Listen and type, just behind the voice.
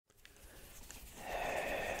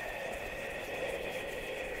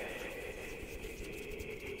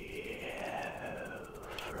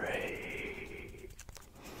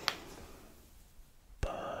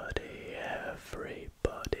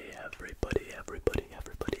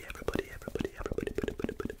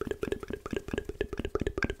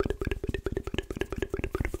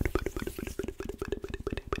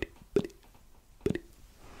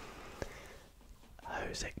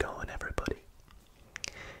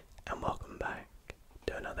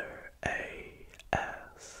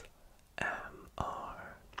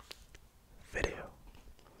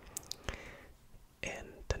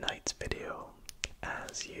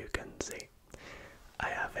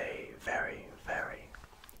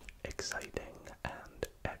exciting and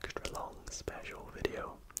extra long special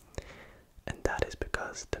video, and that is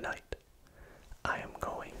because tonight I am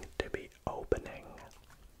going to be opening,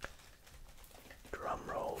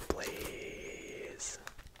 drumroll please,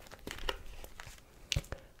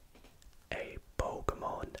 a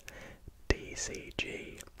Pokémon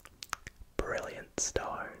TCG Brilliant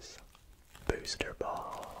Stars booster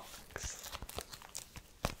box.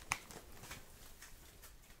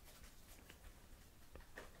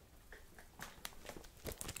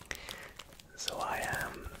 So I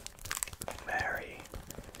am very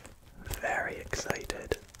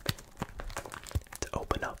excited to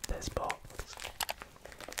open up this box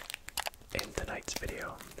in tonight's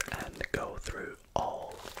video and go through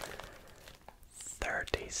all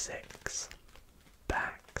 36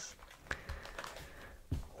 packs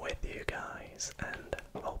with you guys, and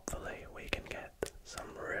hopefully we can get some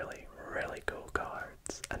really cool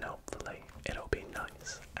cards, and hopefully it'll be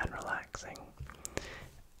nice and relaxing.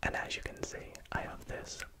 And as you can see, I have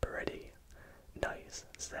this pretty nice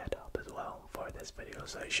setup as well for this video,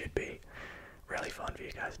 so it should be really fun for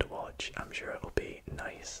you guys to watch. I'm sure it'll be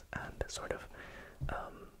nice and sort of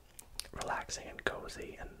relaxing and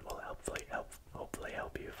cozy, and will hopefully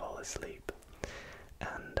help you fall asleep.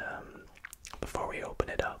 And before we open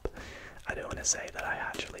it up, I do want to say that I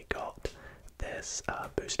actually got this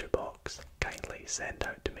booster box kindly sent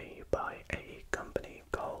out to me by a company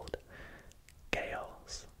called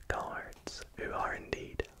Chaos Cards, who are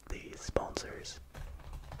indeed the sponsors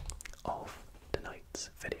of tonight's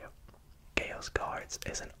video. Chaos Cards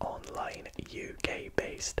is an online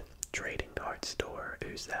UK-based trading card store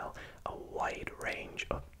who sell a wide range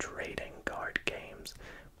of trading card games,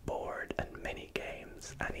 board and mini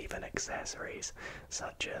games, and even accessories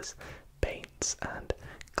such as paints and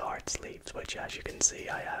card sleeves, which, as you can see,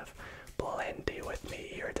 I have plenty with me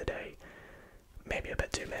here today. Maybe a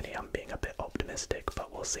bit too many, I'm being a bit optimistic,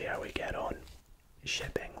 but we'll see how we get on.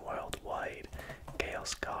 Shipping worldwide,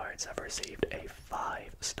 Chaos Cards have received a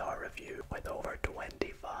 5-star review with over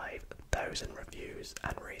 25,000 reviews,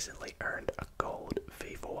 and recently earned a Gold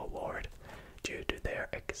FIFO award due to their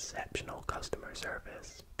exceptional customer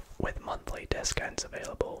service. With monthly discounts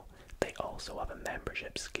available, they also have a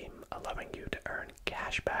membership scheme allowing you to earn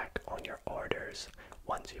cash back on your orders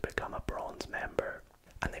once you become a bronze member.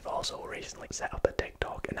 And they've also recently set up a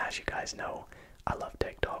TikTok, and as you guys know, I love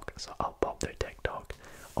TikTok, so I'll pop their TikTok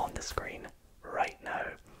on the screen right now.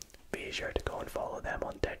 Be sure to go and follow them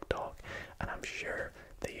on TikTok, and I'm sure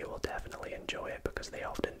that you will definitely enjoy it because they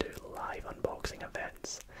often do live unboxing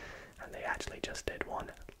events, and they actually just did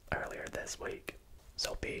one earlier this week.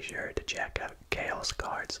 So be sure to check out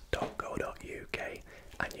chaoscards.co.uk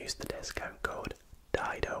and use the discount code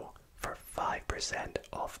Dido for 5%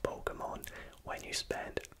 off Pokémon when you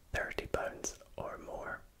spend £30 or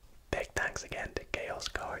more. Big thanks again to Chaos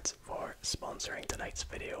Cards for sponsoring tonight's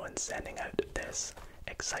video and sending out this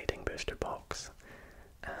exciting booster box,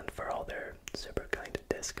 and for all their super kind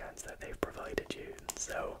discounts that they've provided you.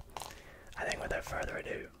 So I think without further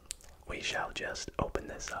ado, we shall just open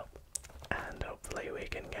this up, and hopefully we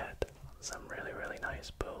can get some really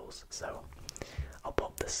nice pulls. So I'll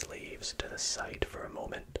pop the sleeves to the side for a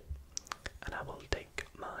moment, and I will take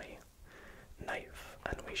my knife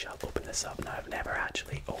and we shall open this up. Now, I've never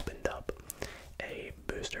actually opened up a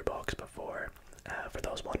booster box before. For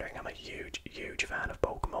those wondering, I'm a huge fan of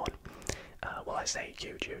Pokemon. Well, I say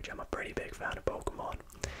huge, I'm a pretty big fan of Pokemon.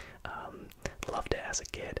 Loved it as a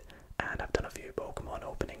kid, and I've done a few Pokemon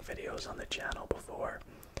opening videos on the channel before,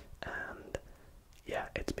 and yeah,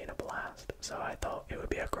 it's been a blast. So I thought it would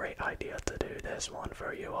be a great idea to do this one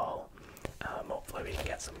for you all. Hopefully we can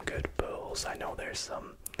get some good pulls. I know there's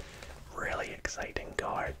some really exciting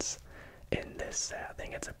cards in this set. I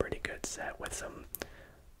think it's a pretty good set with some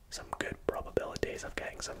good probabilities of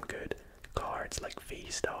getting some good cards like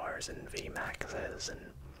V-Stars and V-Maxes, and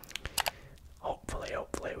hopefully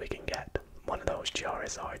we can get one of those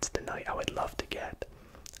Charizards tonight. I would love to get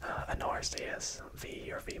an Arceus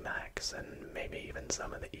V or V-Max, and maybe even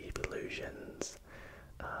some of the Evolutions.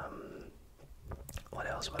 What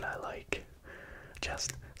else would I like?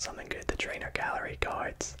 Just something good. The Trainer Gallery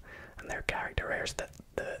cards and their character rares.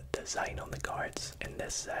 The design on the cards in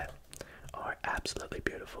this set are absolutely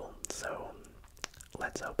beautiful. So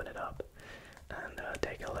let's open it up and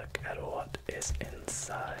take a look at what is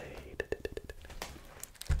inside.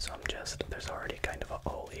 So there's already kind of a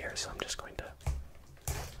hole here, so I'm just going to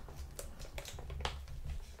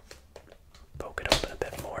poke it open a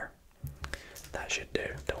bit more. That should do.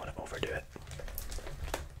 Don't want to overdo it.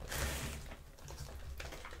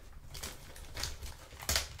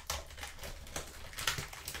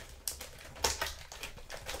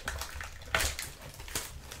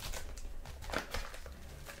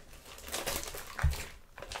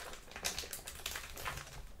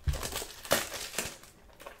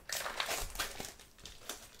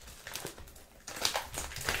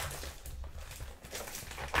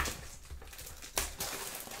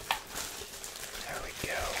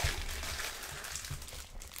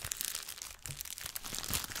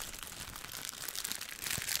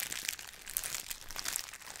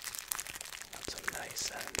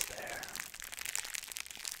 sounds there.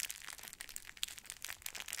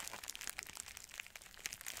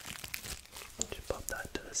 Just pop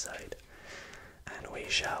that to the side. And we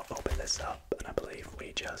shall open this up, and I believe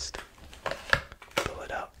we just pull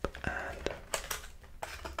it up and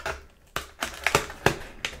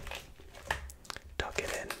tuck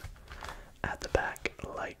it in at the back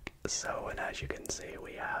like so. And as you can see,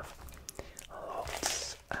 we have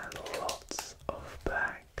lots and lots of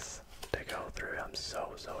packs to go through. I'm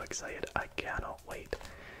so excited. I cannot wait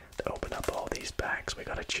to open up all these packs. We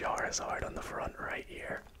got a Charizard on the front right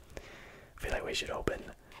here. I feel like we should open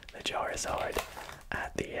the Charizard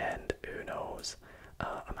at the end. Who knows?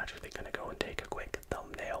 I'm actually going to go and take a quick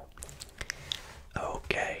thumbnail.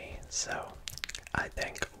 Okay, so I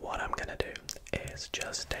think what I'm going to do is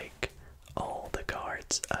just take all the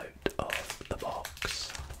cards out of the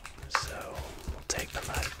box. So we'll take them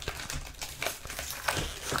out.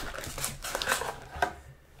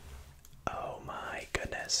 Oh my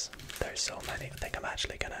goodness, there's so many. I think I'm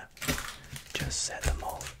actually going to just set them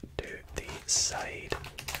off to the side.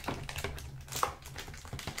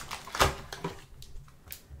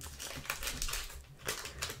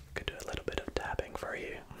 Could do a little bit of tapping for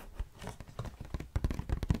you.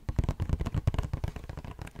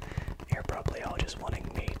 You're probably all just wanting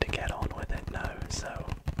me to get on with it now, so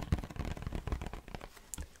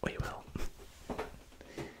we will.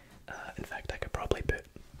 In fact, I could probably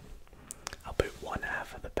I'll put one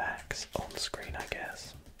half of the packs on screen, I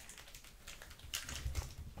guess.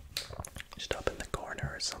 Just up in the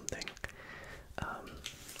corner or something.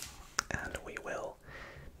 And we will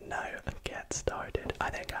now get started. I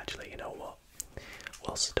think actually, you know what?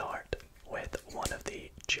 We'll start with one of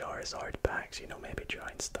the Charizard packs. You know, maybe try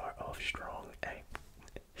and start off strong, eh?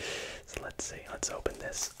 So let's see. Let's open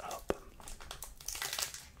this up.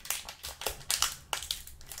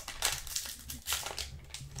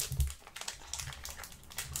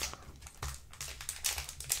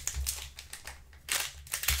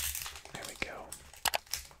 There we go.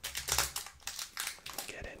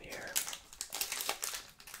 Get in here.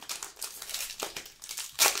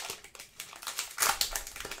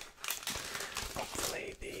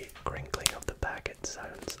 Hopefully the crinkling of the packet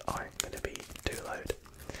sounds aren't going to be too loud,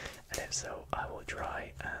 and if so, I will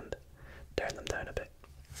try and turn them down a bit.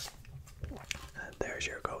 And there's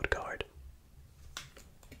your code card.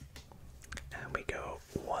 And we go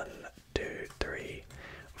 1, 2, 3,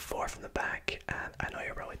 4 from the back. And I know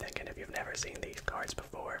you're probably thinking, if you've never seen these cards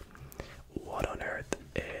before, what on earth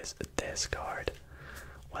is this card?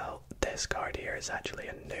 Well, this card here is actually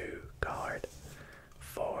a new card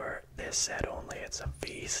for this set only. It's a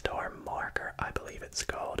V-Star marker, I believe it's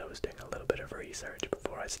called. I was doing a little bit of research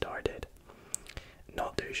before I started.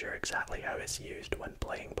 Not too sure exactly how it's used when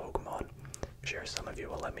playing Pokemon. I'm sure some of you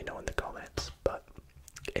will let me know in the comments, but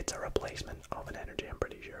it's a replacement of an energy, I'm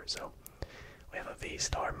pretty sure. So we have a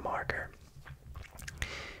V-Star marker.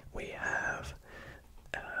 We have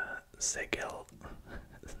Sigillafi.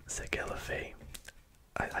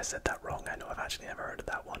 I said that wrong. I know, I've actually never heard of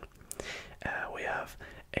that one. We have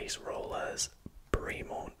Ace Rolla's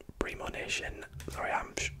Premonition. Sorry,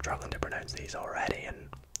 I'm struggling to pronounce these already, and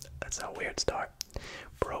that's a weird start.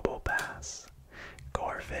 Probopass,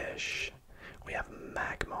 Corfish. We have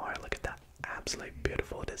Magmar. Look at that absolutely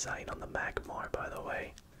beautiful design on the Magmar, by the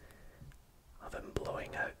way. Of him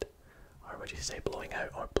blowing out, or would you say blowing out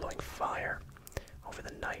or blowing fire over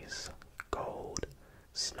the nice gold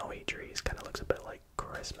snowy trees. Kind of looks a bit like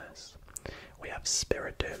Christmas. We have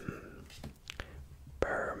Spiritomb,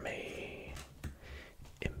 Burmy,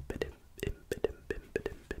 Impidimp.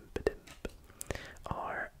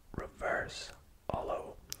 Our reverse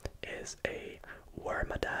holo is a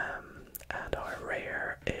Wormadam, and our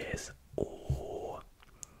rare is a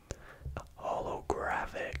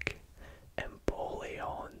holographic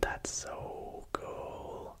Empoleon. That's so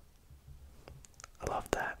cool. I love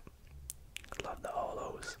that. I love the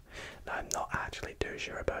holos. Now, I'm not actually too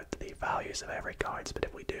sure about the values of every cards, but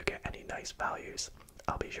if we do get any nice values,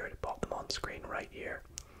 I'll be sure to pop them on screen right here.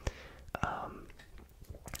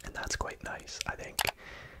 And that's quite nice, I think.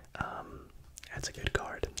 It's a good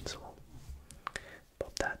card, so we'll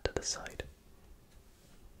pop that to the side.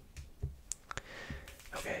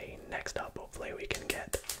 Okay, next up, hopefully we can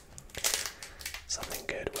get something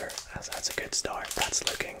good. That's a good start. That's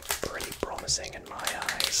looking pretty promising in my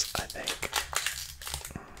eyes, I think.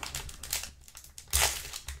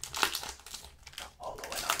 Holo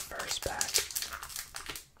in our first pack.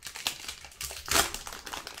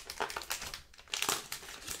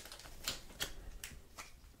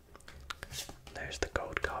 There's the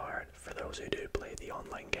code card for those who do play the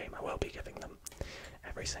online game. I will be giving them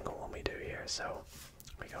every single one we do here, so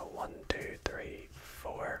We go 1, 2, 3,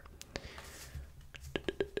 4.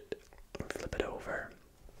 Flip it over.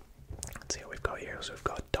 Let's see what we've got here. So we've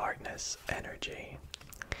got darkness, energy.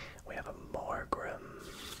 We have a Morgrim.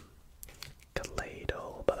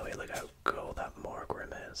 Kaladal. By the way, look how cool that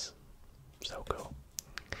Morgrim is. So cool.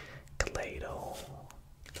 Kaladal.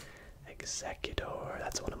 Executor.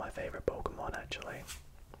 That's one of my favorite Pokemon, actually.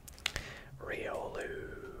 Riolu.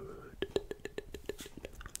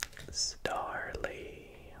 Starly.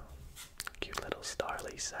 Cute little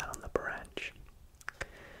Starly sat on the branch.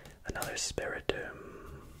 Another Spiritomb.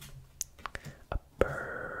 A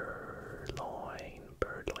Purloin.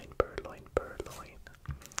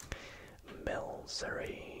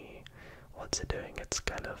 Milcery. What's it doing? It's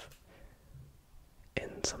kind of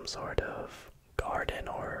in some sort of garden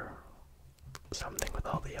or something with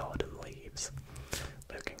all the autumn leaves.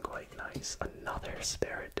 Looking quite nice. Another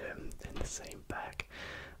Spiritomb in the same pack.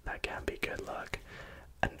 That can be good luck.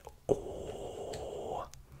 And oh,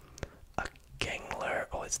 a Kingler.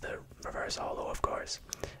 Oh, it's the reverse holo, of course.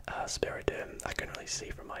 Spiritomb. I couldn't really see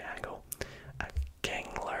from my angle. A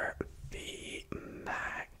Kingler V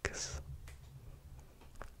Max.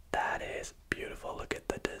 That is beautiful. Look at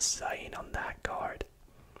the design on that card.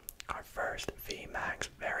 Our first V Max.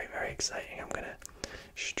 Very, very exciting. I'm gonna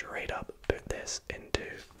straight up put this into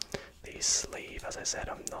the sleeve. As I said,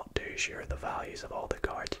 I'm not too sure the values of all the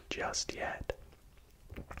cards just yet.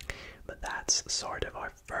 But that's sort of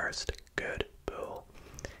our first good pull,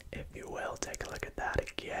 if you will. Take a look at that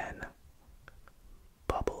again.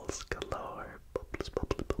 Bubbles galore. Bubbles.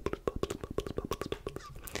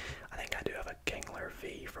 I think I do have a Kingler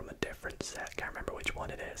V from a different set. Can't remember which one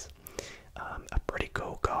it is. A pretty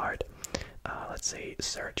cool card. Let's see.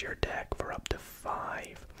 Search your deck for up to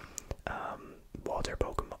 5 water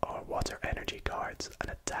Pokemon or water energy cards and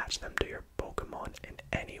attach them to your Pokemon in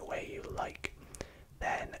any way you like.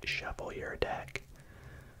 Then shuffle your deck.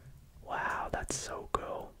 Wow, that's so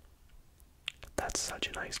cool. That's such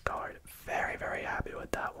a nice card. Very, very happy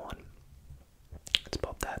with that one. Let's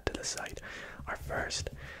pop that to the side. Our first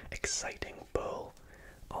exciting pull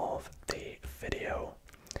of the video.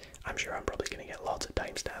 I'm sure I'm probably going to get lots of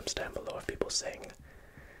timestamps down below of people saying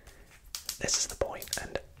this is the point,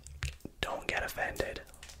 and don't get offended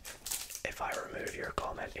if I remove your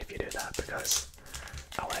comment if you do that, because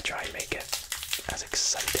I want to try and make it as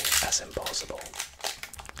exciting as impossible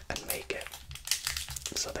and make it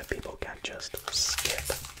so that people can't just skip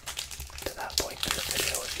to that point in the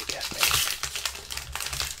video, if you get me.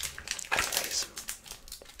 Anyways,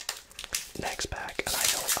 next pack, and I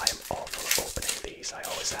know I am awful at opening these. I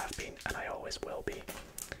always have been, and I always will be,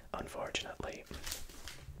 unfortunately.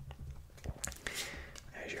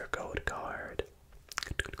 There's your code card.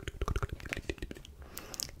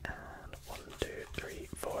 And 1, 2, 3,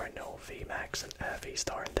 4. No VMAX and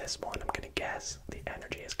V-Star in this one. I'm gonna guess the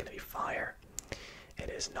energy is gonna be fire. It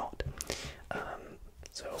is not.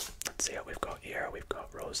 So let's see what we've got here. We've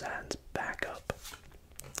got Roseanne's backup.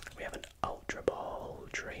 We have an Ultra Ball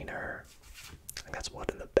trainer. I think that's one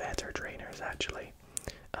of the better trainers, actually.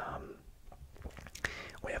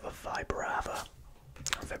 We have a Vibrava,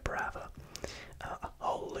 a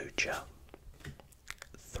Holucha,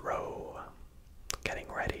 Throw,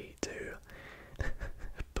 getting ready to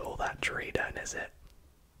pull that tree down, is it?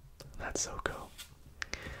 That's so cool.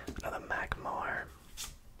 Another Magmar,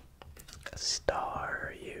 a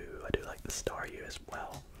Staryu. I do like the Staryu as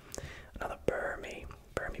well. Another Burmy.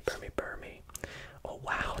 Oh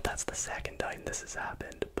wow, that's the second time this has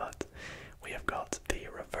happened, but we have got the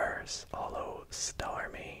reverse holo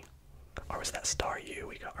Starmie. Or was that Staryu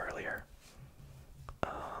we got earlier?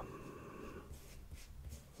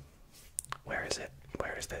 Where is it?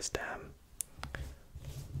 Where is this damn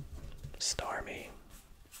Starmie?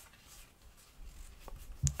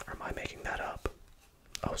 Or am I making that up?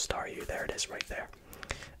 Oh, Staryu, there it is right there.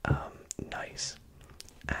 Nice.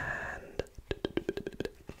 And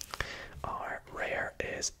our rare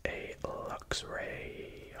is a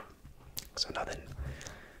Luxray. So nothing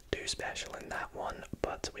too special in that one,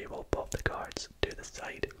 but we will pop the cards to the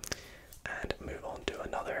side and move on to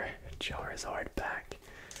another Charizard pack.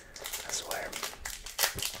 I swear,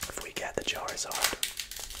 if we get the Charizard,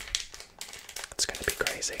 it's gonna be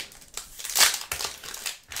crazy.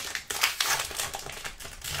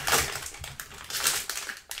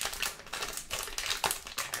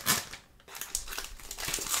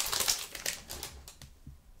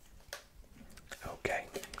 Okay,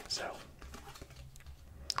 so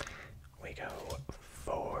we go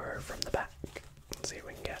 4 from the back. Let's see if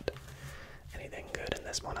we can get anything good in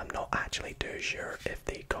this one. I'm not actually too sure if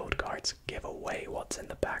the code cards give away what's in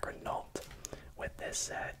the back or not with this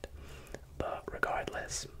set, but but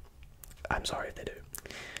regardless, I'm sorry if they do.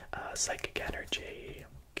 Psychic Energy,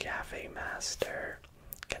 Cafe Master,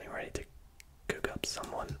 getting ready to cook up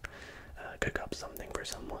someone, cook up something for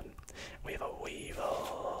someone. We have a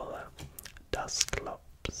Weevil,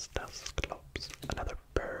 Dusclops, another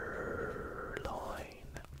Purloin,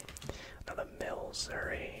 another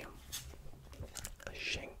Milcery, a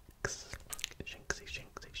Shinx,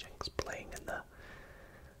 Shinx playing in the,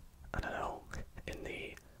 I don't know, in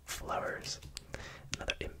the flowers.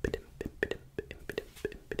 Another Impidimp,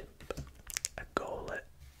 a Golett.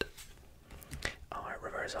 Alright,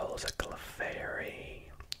 reverse holos, a Clefairy.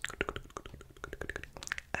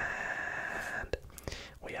 And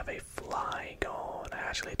we have a Flygon. I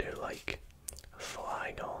actually do like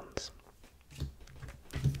Flygons.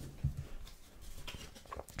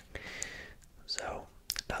 So,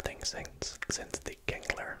 nothing since the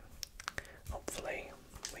Kingler. Hopefully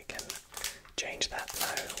we can change that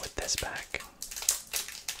now with this pack.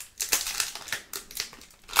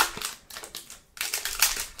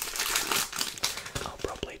 I'll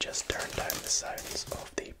probably just turn down the sounds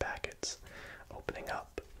of the packets opening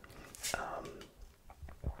up,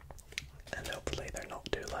 and hopefully they're not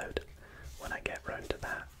too loud when I get round to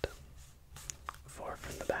that. 4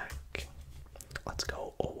 from the back. Let's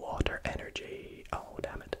go. Water Energy. Oh,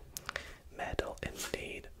 damn it. Metal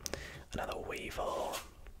indeed. Another Weevil.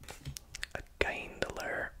 A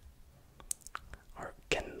Kindler. Or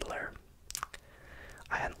Kindler.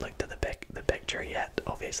 I hadn't looked at the picture yet.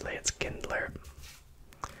 Obviously it's Kindler.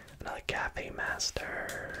 Another Cafe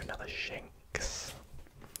Master. Another Shinx.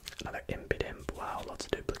 Another Impidimp. Wow, lots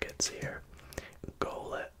of duplicates here.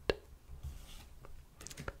 Golett.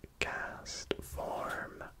 Cast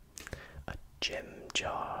Form. A Gym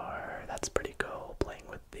Jar. That's pretty cool. Playing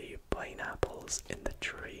with the pineapples in the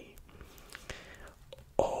tree.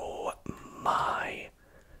 Oh my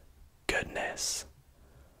goodness.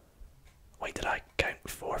 Wait, did I count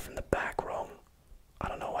 4 from the back wrong? I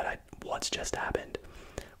don't know what's just happened.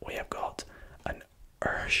 We have got an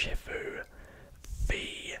Urshifu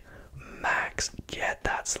V Max. Get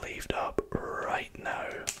that sleeved up right now.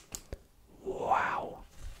 Wow.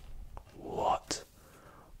 What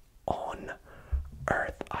on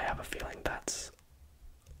earth? I have a feeling that's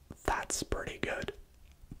pretty good.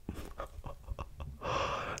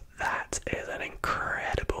 That is an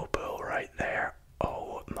incredible pull right there.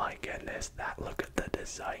 Oh my goodness, look at the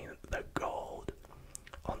design, the gold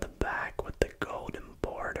on the back with the golden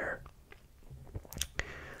border.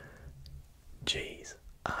 Jeez,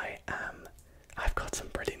 I've got some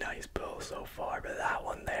pretty nice pulls so far, but that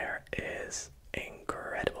one there is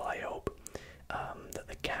incredible. I hope that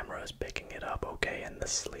the camera is picking it up okay in the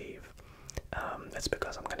sleeve. It's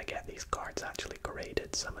because I'm going to get these cards actually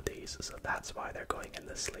graded, some of these, so that's why they're going in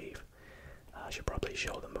the sleeve. I should probably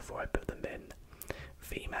show them before I put them in.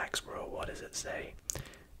 VMAX Bro, what does it say?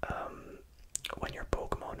 When your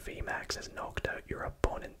Pokemon VMAX is knocked out, your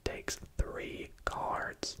opponent takes 3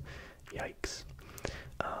 cards. Yikes.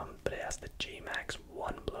 But it has the Gmax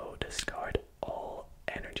 1 blow, discard all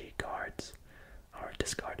energy cards. Or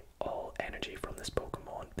discard all energy from this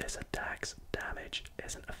Pokemon. This attack's damage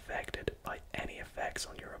isn't affected by any effects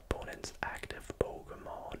on your opponent's active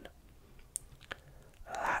Pokemon.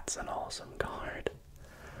 That's an awesome card.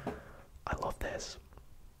 I love this.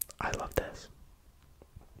 I love this.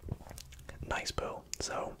 Nice pull.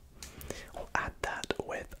 So I'll add that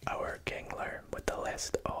with our Kingler, with the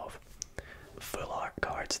list of full art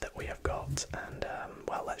cards that we have got, and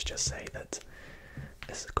well, let's just say that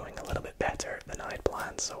this is going a little bit better than I'd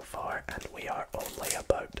planned so far, and we are only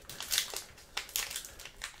about,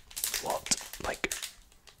 what, like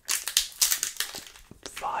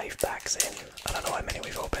 5 packs in. I don't know how many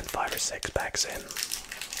we've opened, 5 or 6 packs in.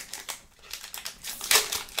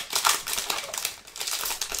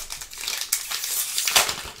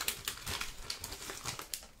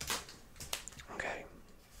 Okay.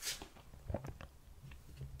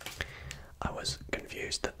 I was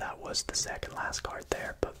confused that was the second last card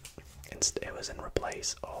there, but it was in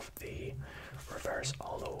replace of the reverse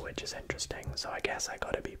holo, which is interesting, so I guess I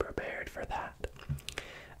gotta be prepared for that.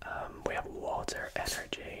 We have Water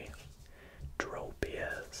Energy,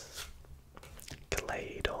 Tropius,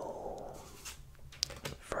 Claydol,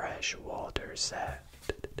 Fresh Water Set,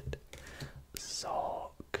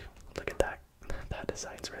 Sock. Look at that. That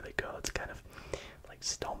design's really good. It's kind of like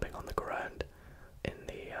stomping on the ground in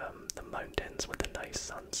the mountains with a nice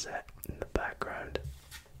sunset in the background.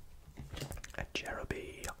 A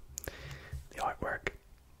Cherubi. The artwork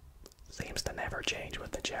seems to never change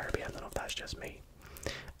with the Cherubi. I don't know if that's just me.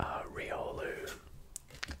 Riolu.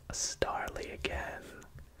 A Starly again.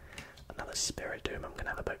 Another Spiritomb. I'm gonna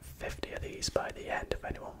have about 50 of these these by the end. If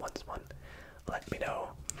anyone wants one, let me know.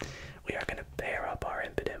 We are going to pair up our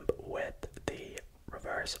Impidimp with the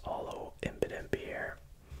reverse holo Impidimp here.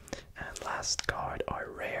 And last card, our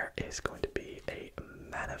rare, is going to be a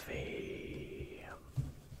Manaphy.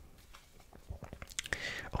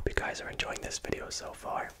 Hope you guys are enjoying this video so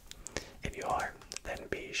far. If you are, then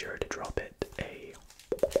be sure to drop it a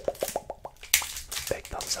big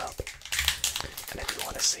thumbs up. And if you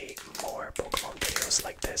want to see more Pokemon videos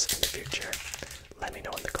like this in the future, let me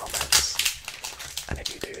know in the comments. And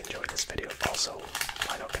if you do enjoy this video also,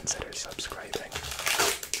 why not consider subscribing?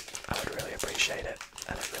 I would really appreciate it,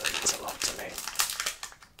 and it really means a lot to me.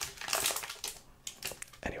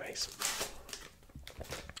 Anyways,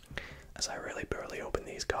 as I really barely open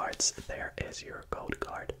these cards, there is your code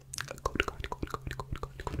card.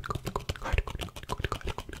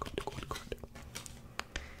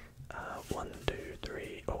 One, two,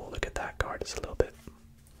 three. Oh, look at that card. It's a little bit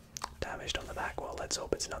damaged on the back. Well, let's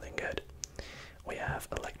hope it's nothing good. We have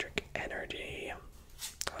Electric Energy.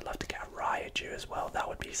 I'd love to get a Raichu as well. That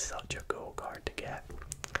would be such a cool card to get.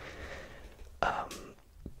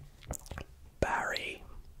 Barry.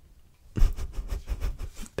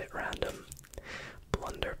 Bit random.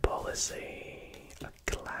 Blunder Policy. A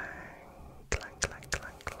Clang. Clang, clang,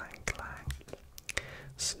 clang, clang, clang.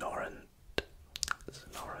 Snorant.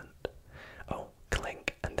 Oh,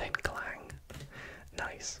 Clink and then Clang.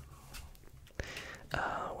 Nice.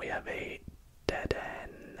 We have a Dead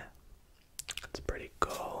End. That's pretty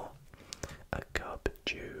cool. A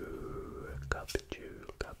Cubchoo,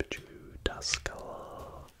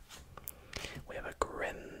 Duskull. We have a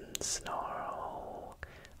Grinsnarl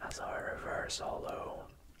as our reverse holo.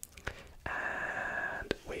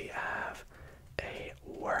 And we have a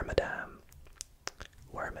Wormadam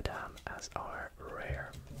as our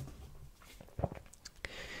rare.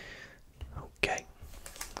 Okay,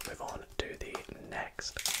 move on to the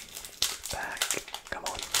next pack. Come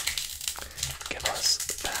on, give us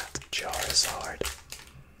that Charizard.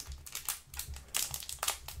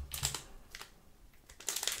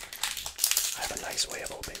 I have a nice way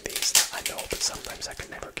of opening these, I know, but sometimes I can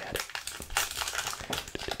never get it.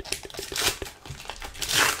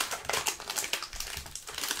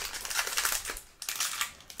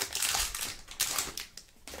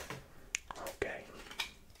 Okay.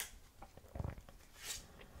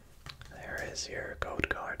 There is your code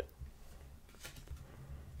card.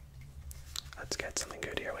 Let's get something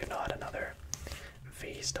good here. We've not had another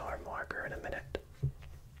V-star marker in a minute.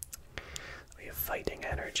 We have Fighting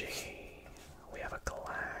Energy. We have a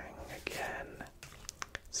Clang again.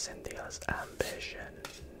 Cynthia's Ambition.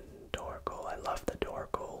 Dorkle. I love the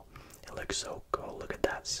Dorkle. It looks so cool. Look at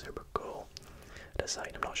that. Super cool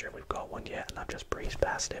design. I'm not sure if we've got one yet, and I've just breezed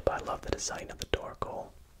past it, but I love the design of the Dorkle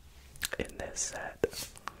in this set.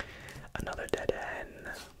 Another Dead End.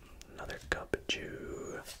 Another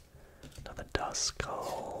Cubchoo. Another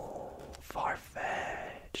Duskull.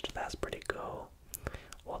 Farfetch'd. That's pretty cool.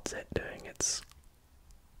 What's it doing? It's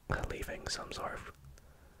leaving some sort of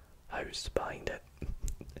house behind it.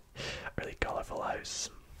 Really colourful house.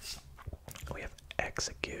 We have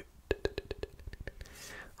Execute.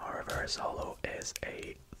 Our reverse holo is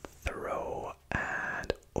a Throw,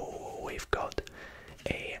 and oh, we've got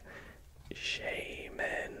a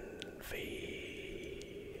Shaman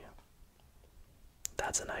V.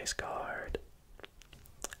 That's a nice card.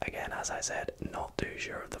 Again, as I said, not too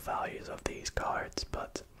sure of the values of these cards,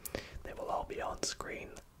 but they will all be on screen.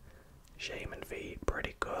 Shaman V,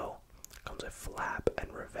 pretty cool. Comes with Flap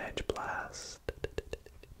and Revenge Blast.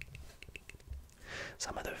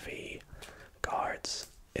 Some of the V cards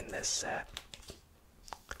in this set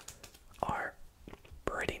are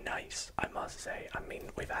pretty nice, I must say. I mean,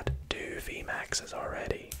 we've had 2 V Maxes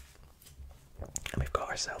already, and we've got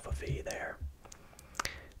ourselves a V there.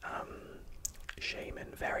 Shaman,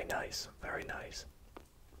 very nice, very nice.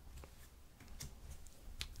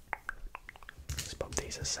 Let's pop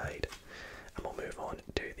these aside, and we'll move on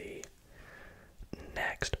to the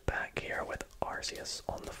next pack here with Arceus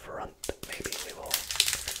on the front. Maybe we will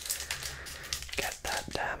get that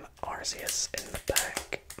damn Arceus in the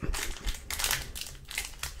back.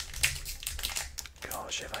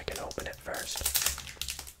 Gosh, if I can open it first.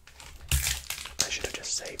 I should have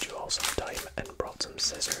just saved you all some time and brought some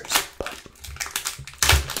scissors, but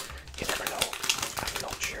you never know. I'm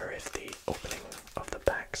not sure if the opening of the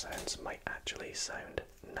back sounds might actually sound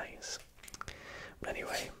nice. But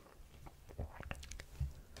anyway,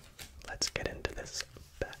 let's get into this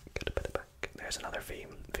back. There's another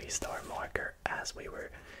V-star marker, as we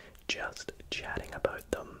were just chatting about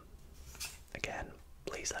them. Again,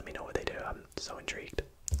 please let me know what they do. I'm so intrigued.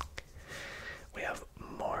 We have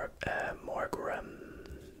more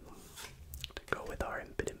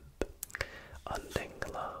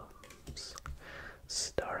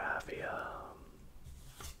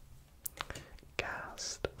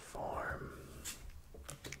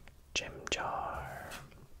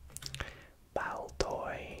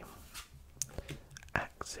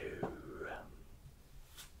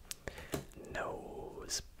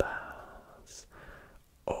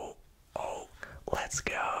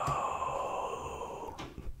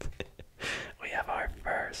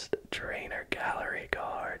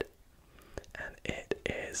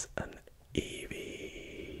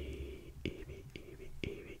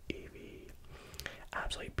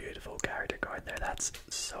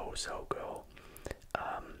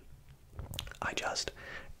I just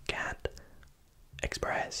can't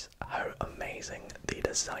express how amazing the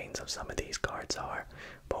designs of some of these cards are.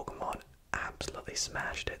 Pokemon absolutely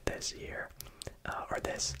smashed it this year, or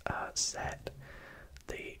this set.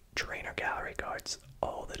 The trainer gallery cards,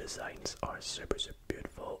 all the designs are super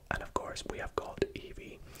beautiful, and of course we have got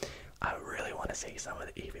Eevee. I really want to see some of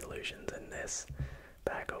the evolutions in this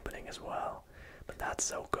pack opening as well, but that's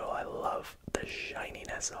so cool. I love the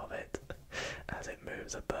shininess of it as it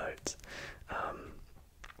moves about.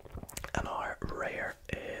 And our rare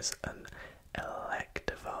is an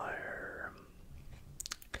Electivire.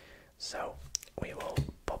 So we will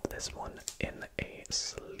pop this one in a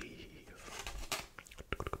sleeve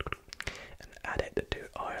and add it to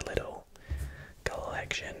our little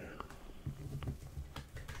collection.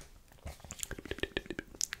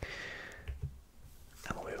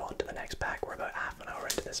 And we'll move on to the next pack. We're about half an hour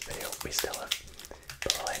into this video. We still have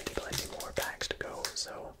plenty more packs to go,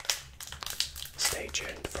 so stay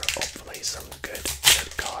tuned for hopefully some good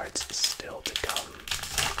cards still to come.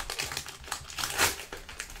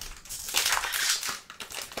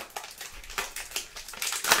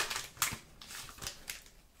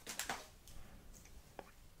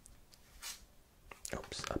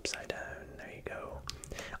 Oops, upside down, there you go.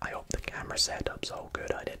 I hope the camera setup's all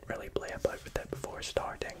good. I didn't really play about with it before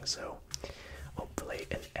starting, so hopefully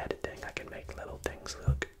in editing I can make little things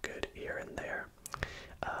look good here and there.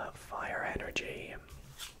 Fire Energy,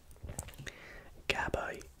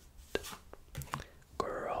 Gabite,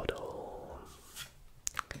 Groddle,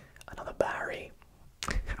 another Barry.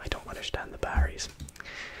 I don't understand the Barrys.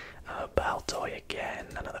 Baltoy again,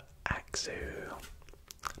 another Axu,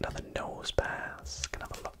 another Nosepass. Can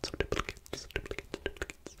have lots of duplicates.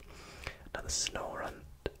 Another Snorunt.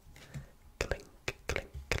 Clink, clink,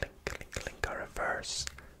 clink, clink, clink. Our reverse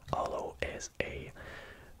holo is a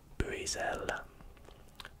Buizel.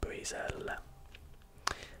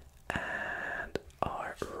 And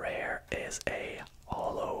our rare is a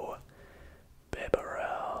holo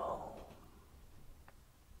Bibarel.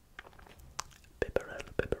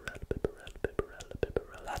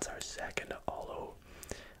 That's our second holo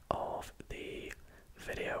of the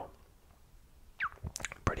video.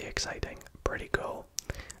 Pretty exciting, pretty cool.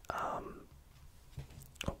 I'll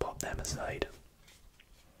pop them aside.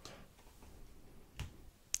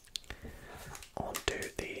 On to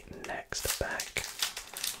the next pack.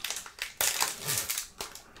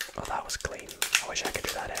 Oh, that was clean. I wish I could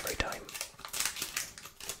do that every time.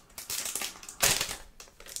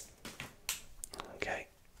 Okay.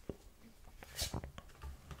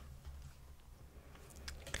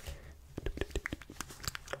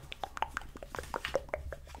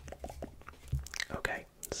 Okay,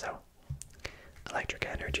 so Electric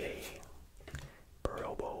Energy,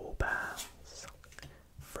 Probopass,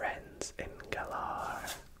 Friends in Galar,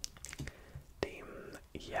 Team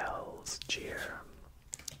Yells Cheer,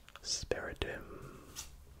 Spiritomb,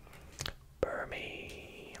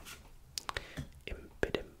 Burmy,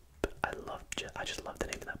 Impidimp. I just love the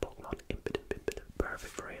name of that Pokemon. Impidimp,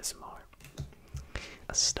 perfect for ASMR.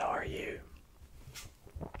 A Staryu,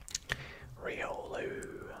 Riolu.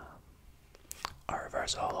 Our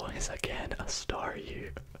reverse holo is again a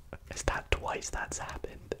Staryu. Is that twice that's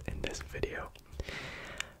happened in this video?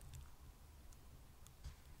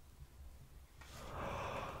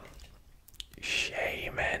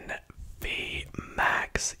 Shaman V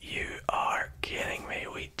Max, you are kidding me.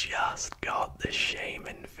 We just got the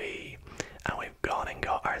Shaman V, and we've gone and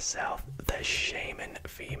got ourselves the Shaman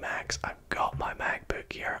V Max. I've got my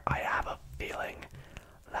MacBook here. I have a feeling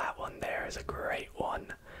that one there is a great one.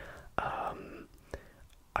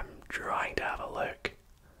 I'm trying to have a look.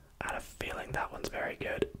 I had a feeling that one's very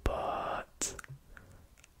good, but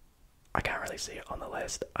I can't really see it on the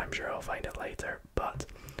list. I'm sure I'll find it later, but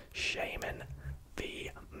Shaman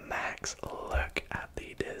V Max, look at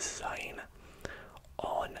the design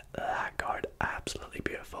on that card. Absolutely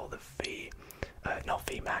beautiful. The V, not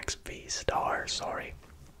V Max, V Star, sorry.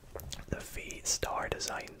 The V Star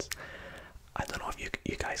designs. I don't know if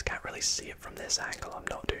you guys can't really see it from this angle, I'm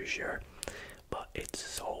not too sure. But it's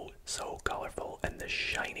so colourful, and the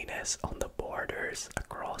shininess on the borders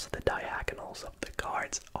across the diagonals of the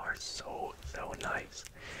cards are so nice.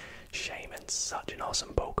 Shaman's such an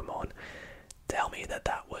awesome Pokemon. Tell me that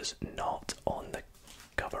was not on the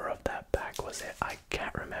cover of that pack, was it? I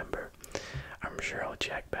can't remember. I'm sure I'll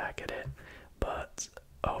check back at it. But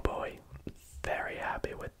oh boy, very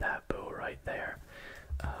happy with that bull right there.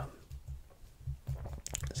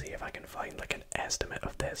 See if I can find like an estimate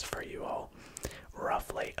of this for you all.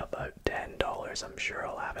 Roughly about $10. I'm sure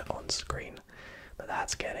I'll have it on screen. But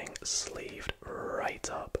that's getting sleeved right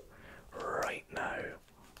up right now.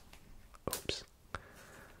 Oops.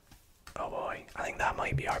 think that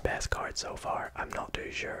might be our best card so far. I'm not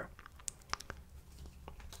too sure.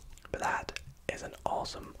 But that is an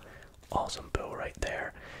awesome, awesome pull right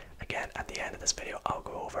there. Again, at the end of this video, I'll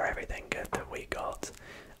go over everything good that we got.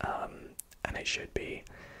 And it should be,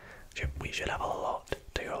 we should have a lot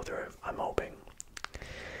to go through, I'm hoping.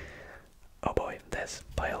 Oh boy, this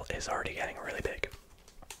pile is already getting really big.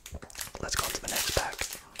 Let's go on to the next pack.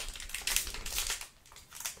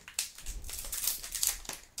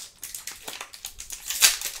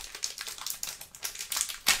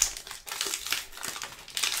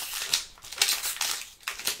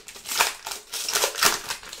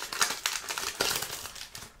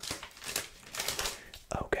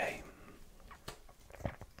 Okay.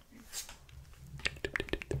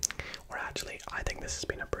 I think this has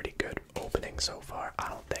been a pretty good opening so far.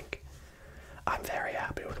 I'm very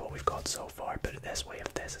happy with what we've got so far, but this way,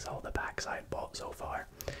 if this is all the packs I've bought so far,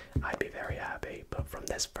 I'd be very happy. But from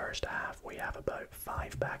this first half, we have about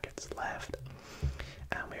 5 packets left,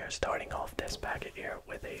 and we are starting off this packet here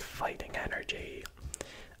with a Fighting Energy,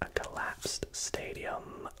 a Collapsed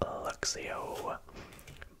Stadium, Luxio,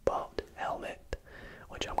 Bot Helmet,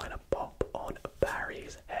 which I'm gonna pop on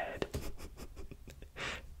Barry's head.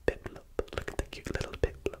 Piplup, look at the cute little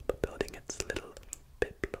Piplup building its little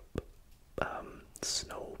Piplup.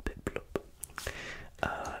 Snow Piplup.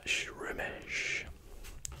 Shroomish.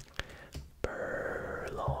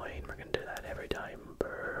 Burloin. We're gonna do that every time.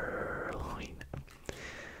 Burloin.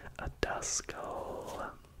 A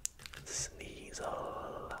Duskull.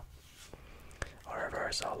 Sneasel. Our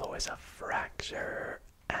reverse holo is a Fracture.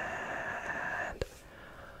 And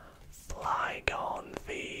Flygon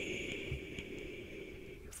V.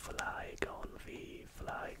 Flygon V.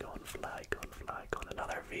 Flygon, Flygon, Flygon.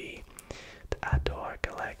 Another V to add to our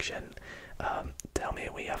collection. Tell me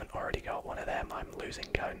we haven't already got one of them. I'm losing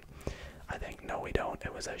count. I think, no we don't.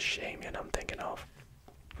 It was a Shamian I'm thinking of.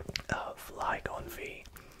 Flygon V.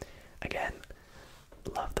 Again,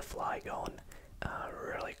 love the Flygon.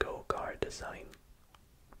 Really cool card design.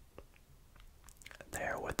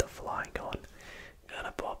 There with the Flygon.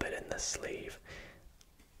 Gonna pop it in the sleeve.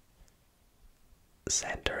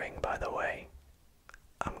 Centering, by the way.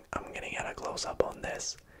 I'm gonna get a close up on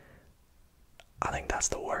this. I think that's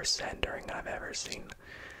the worst centering I've ever seen.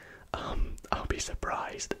 I'll be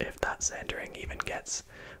surprised if that centering even gets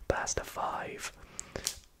past a 5.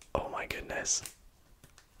 Oh my goodness.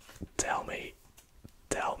 Tell me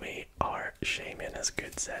our Shamian has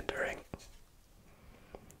good centering.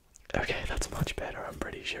 Okay, that's much better, I'm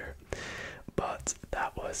pretty sure. But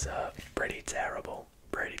that was pretty terrible.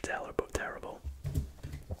 Terrible.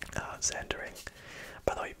 Centering.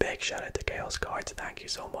 By the way, big shout out to Chaos Cards. Thank you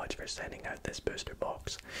so much for sending out this booster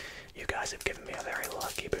box. You guys have given me a very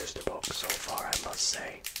lucky booster box so far, I must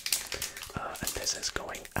say. And this is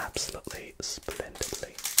going absolutely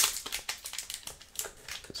splendidly.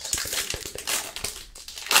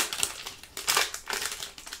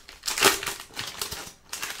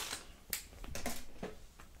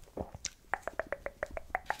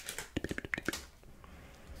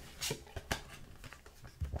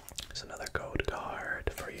 It's another code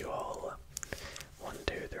card for you all. 1,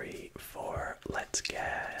 2, 3, 4. Let's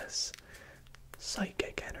guess.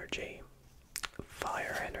 Psychic Energy.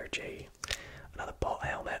 Fire Energy. Another bot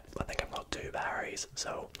helmet. I think I've got 2 Barrys,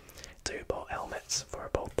 so 2 bot helmets for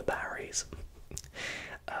both the Barrys.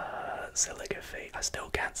 Silicaphy. I still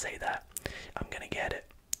can't say that. I'm gonna get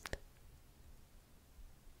it.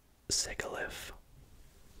 Sigalith.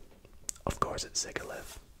 Of course it's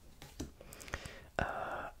Sigalith.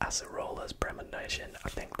 Acerola's Premonition. I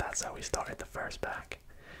think that's how we started the first pack.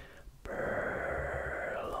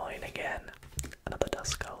 Burloin again. Another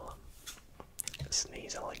Duskull.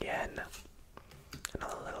 Sneasel again.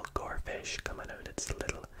 Another little Gorefish coming out its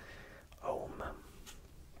little home.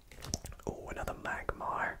 Oh, another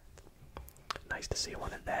Magmar. Nice to see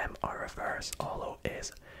one of them. Our reverse holo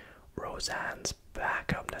is Roseanne's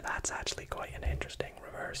backup. Now that's actually quite an interesting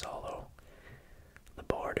reverse holo. The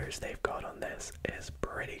borders they've got on this is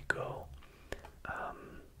pretty cool.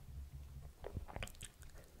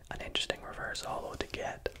 An interesting reverse holo to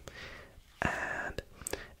get. And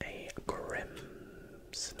a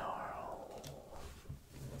Grimmsnarl.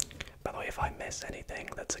 By the way, if I miss anything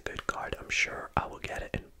that's a good card, I'm sure I will get it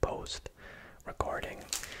in post recording.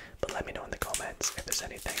 But let me know in the comments if there's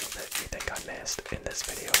anything that you think I missed in this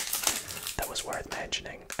video that was worth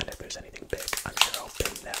mentioning, and if there's anything big, I'm sure I'll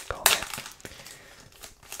pin that comment.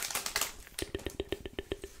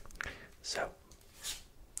 So,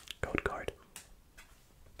 code card.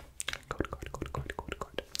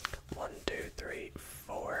 1, 2, 3,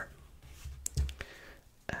 4.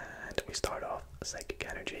 And we start off Psychic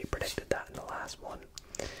Energy, predicted that in the last one.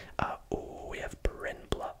 Oh, we have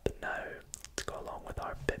Brinblup now to go along with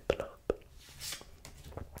our Piplup.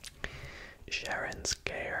 Sharon's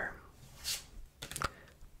Care,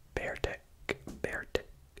 Beartick, Beartick,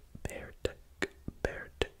 Beartick,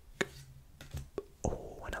 Beartick.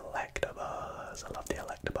 Oh, an Electabuzz. I love the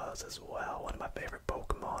Electabuzz as well. One of my favorite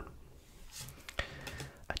Pokemon.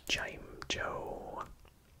 A Chimjo.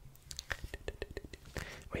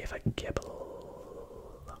 We have a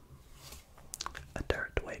Gibble. A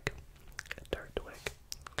Dirtwig. A Dirtwig.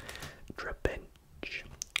 Trapinch.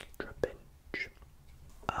 Trapinch.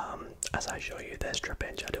 As I show you this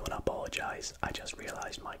Trapinch, I do want to apologise. I just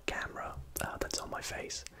realised my camera that's on my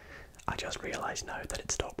face. I just realised now that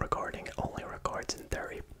it stopped recording. It only records in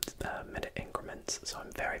 30-minute increments, so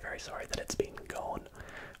I'm very, very sorry that it's been gone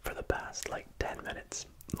for the past like 10 minutes.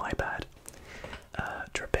 My bad.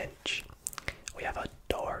 Trapinch. We have a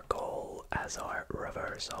Dorkle as our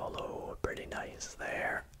reverse holo. Pretty nice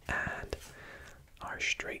there. And our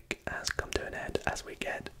streak has come to an end as we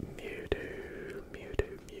get Mewtwo,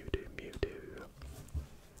 Mewtwo, Mewtwo, Mewtwo.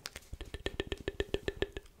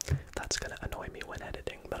 That's gonna annoy me when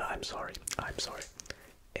editing, but I'm sorry. I'm sorry.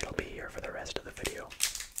 It'll be here for the rest of the video.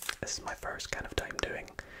 This is my first kind of time doing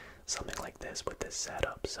something like this with this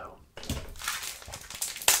setup, so.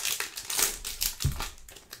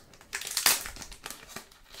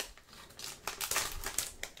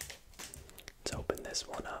 Let's open this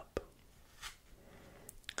one up.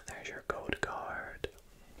 There's your code card.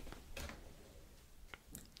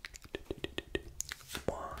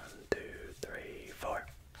 1, 2, 3, 4.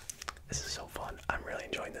 This is so fun. I'm really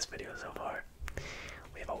enjoying this video so far.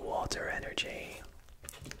 We have a Water Energy,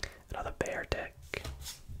 another Beartick,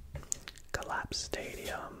 Collapse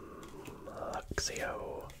Stadium,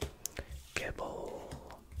 Luxio, Gibble.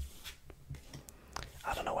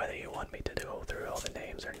 I don't know whether you want me to go through all the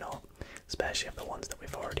names or not, especially of the ones that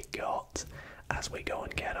we've already got, as we go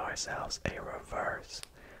and get ourselves a reverse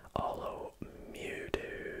holo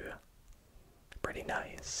Mewtwo. Pretty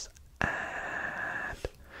nice. And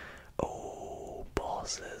oh,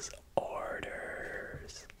 Boss's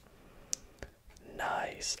Orders.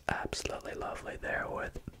 Nice, absolutely lovely there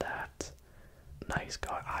with that nice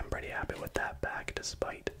card. I'm pretty happy with that pack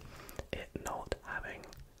despite it not having.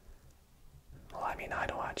 Well, I mean, I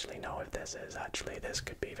don't actually know if this is actually, this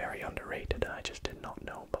could be very underrated. I just did not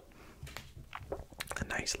know, but a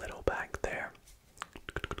nice little pack there.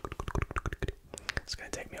 It's going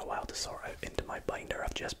to take me a while to sort out into my binder.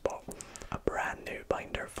 I've just bought a brand new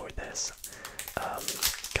binder for this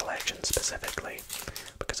collection specifically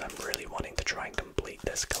because I'm really wanting to try and complete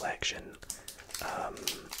this collection,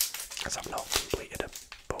 as I've not completed a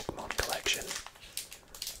Pokemon collection.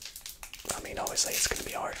 I mean, obviously it's going to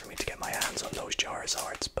be hard for me to get my hands on those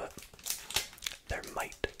Charizards, but there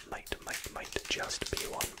might just be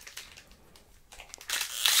one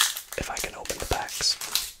if I can open the packs.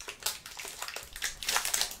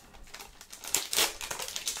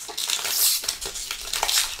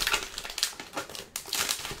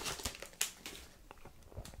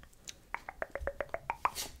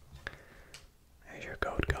 There's your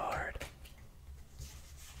code card.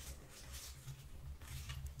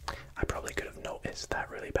 I probably could have noticed that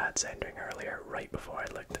really bad centering earlier, right before I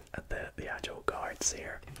looked at the actual cards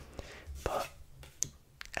here. But,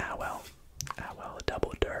 well, a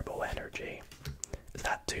double turbo energy. Is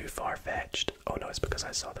that too far-fetched? Oh no, it's because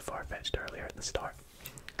I saw the far-fetched earlier at the start.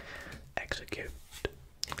 Execute.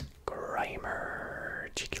 Grimer.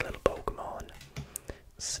 Cheeky little Pokemon.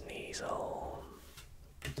 Sneasel.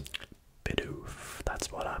 Bidoof.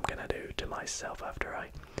 That's what I'm gonna do to myself after I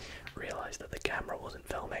realized that the camera wasn't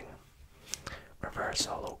filming. Reverse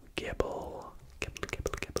holo Gibble. Gibble,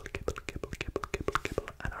 Gibble, Gibble, Gibble, Gibble, Gibble, Gibble, Gibble.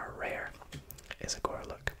 And our rare is a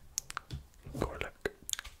Gorluk. Gorluk.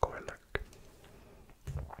 Gorluk.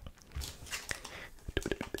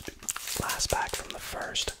 Last pack from the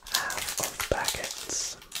first half of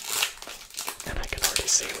packets. And I can already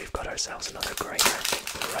see we've got ourselves another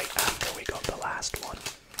Grimer right after we got the last one.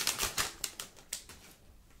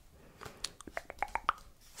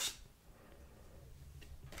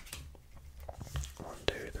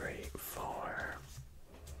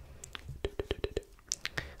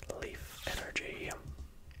 Leaf Energy,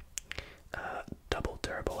 Double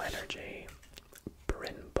Turbo Energy,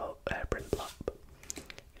 Brinblup,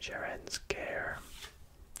 Sharon's Care,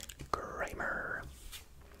 Grimer,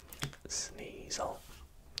 Sneasel,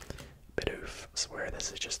 Bidoof. I swear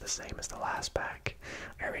this is just the same as the last pack.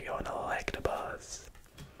 There we go, an Electabuzz,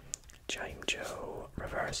 Chimjo,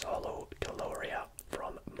 Reverse Holo Caloria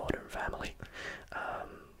from Modern Family,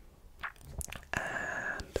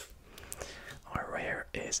 and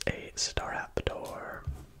is a Staraptor.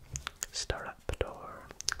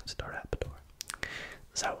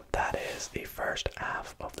 So that is the first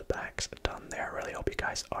half of the packs done there. I really hope you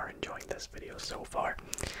guys are enjoying this video so far.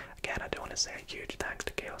 Again, I do want to say a huge thanks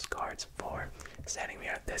to Chaos Cards for sending me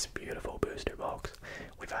out this beautiful booster box.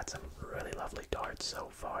 We've had some really lovely cards so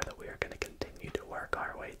far that we are going to continue to work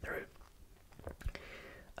our way through.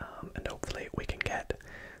 And hopefully we can get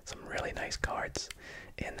some really nice cards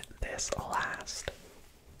in this last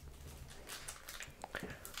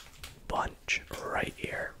bunch right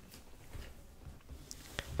here.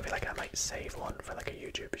 I feel like I might save one for like a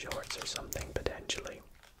YouTube Shorts or something potentially.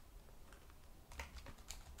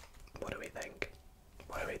 What do we think?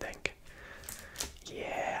 What do we think?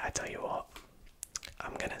 Yeah, I tell you what,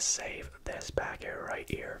 I'm gonna save this pack here right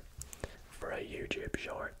here for a YouTube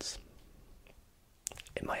Shorts.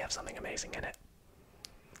 It might have something amazing in it,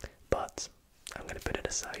 but I'm gonna put it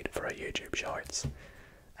aside for a YouTube Shorts,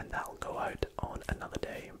 and that'll go out on another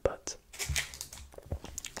day. But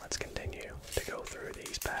let's continue to go through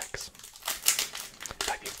these packs. In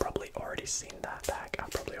fact, you've probably already seen that pack. I've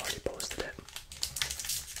probably already posted it.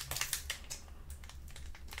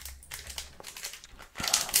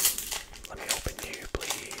 Let me open you,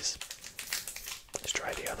 please. Let's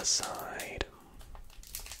try the other side.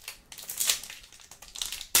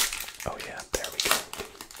 Oh yeah, there we go.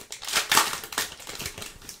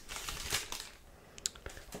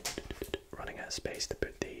 Running out of space to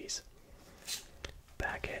put these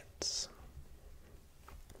packets.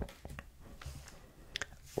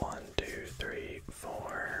 1, 2, 3,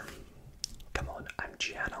 4. Come on, I'm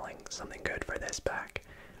channeling something good for this pack.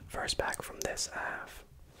 First pack from this half.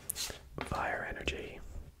 Fire Energy,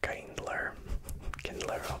 Kindler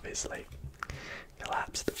obviously,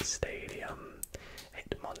 Collapsed Stadium,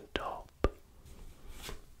 Hitmontop,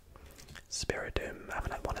 Spiritomb, I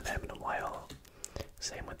haven't had one of them in a while,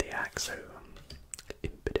 same with the Axo,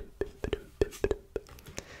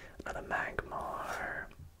 another Magmar,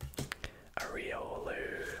 a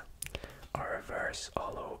Riolu, our reverse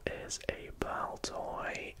holo is a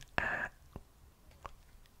Baltoy,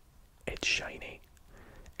 it's shiny.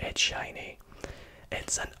 It's shiny.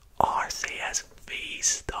 It's an RCS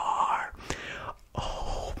V-Star.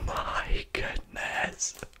 Oh my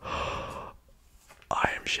goodness. I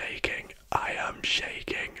am shaking. I am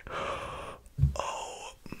shaking.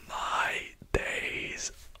 Oh my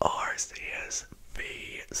days. RCS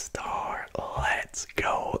V-Star. Let's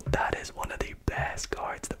go. That is one of the best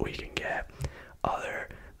cards that we can get other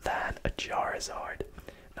than a Charizard.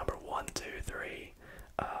 Number 1, 2, 3.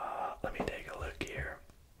 Let me take a look here.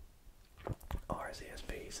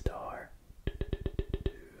 RCSB Star.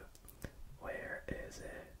 Where is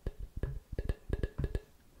it?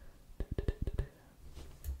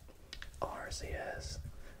 RCS.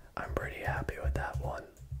 I'm pretty happy with that one.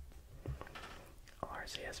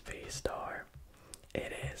 RCSB Star.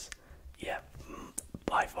 It is. Yep.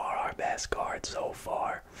 By far our best card so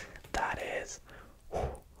far. That is.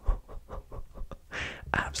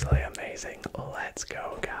 Absolutely amazing. Let's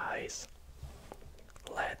go, guys.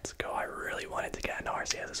 Let's go. I really wanted to get an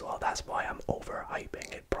RCS as well. That's why I'm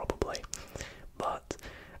overhyping it probably. But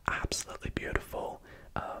absolutely beautiful.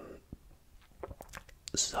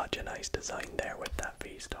 Such a nice design there with that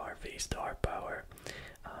V-Star power.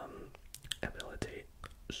 Ability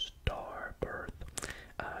Star Birth.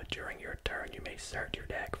 During your turn you may search your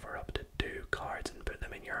deck for up to 2 cards and put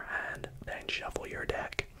them in your hand. Then shuffle your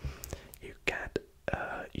deck. You can't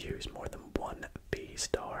use more than 1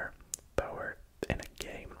 V-Star power in a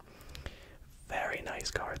game. Very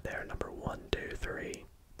nice card there. Number 1, 2, 3.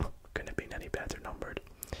 Couldn't have been any better numbered.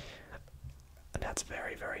 And that's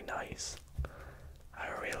very, very nice.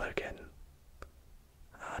 How are we looking?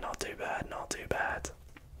 Not too bad, not too bad.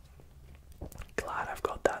 Glad I've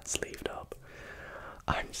got that sleeved up.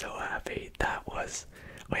 I'm so happy.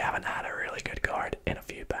 We haven't had a really good card in a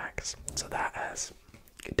few packs. So that has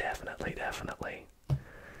definitely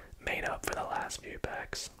made up for the last few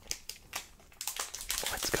packs.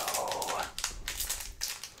 Let's go.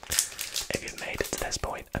 If you've made it to this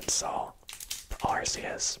point and saw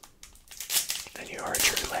RCS, then you are a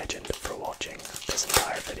true legend for watching this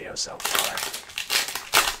entire video so far.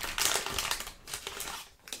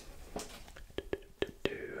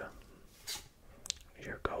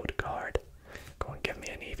 Your code card. Go and give me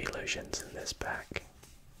an Evolutions in this pack.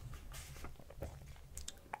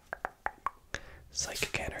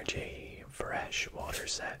 Psychic Energy, Fresh Water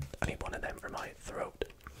Set. I need one of them for my throat.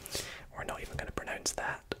 We're not even going to pronounce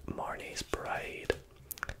that. Marnie's Pride,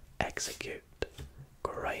 Execute,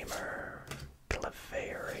 Grimer,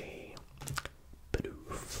 Clefairy,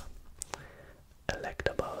 Bidoof,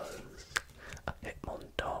 Electabuzz,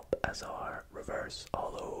 Hitmontop, reverse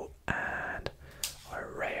holo, and our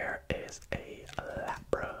rare is a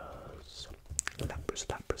Lapras.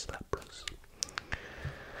 Lapras.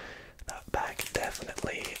 That pack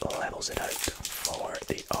definitely levels it out for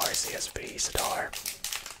the RCSV Star.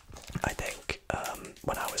 I think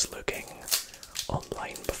when I was looking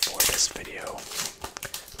online before this video,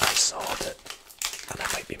 I saw that, and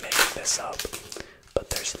I might be making this up, but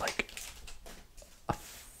there's like a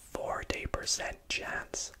 40%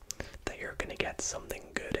 chance that you're gonna get something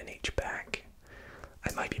good in each pack.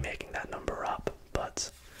 I might be making that number up,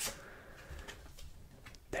 but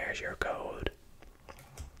there's your code.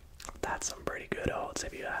 That's some pretty good odds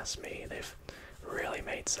if you ask me. They've really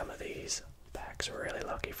made some of these packs really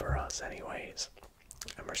lucky for us anyways.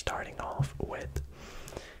 And we're starting off with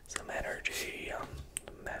some energy,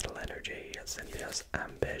 metal energy, Cynthia's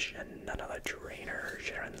ambition, another trainer,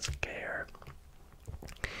 Sharon's care,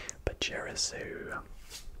 Pachirisu,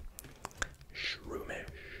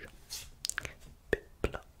 Shroomish,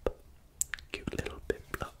 Piplup, cute little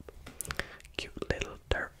Piplup, cute little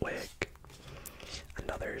Dirtwig,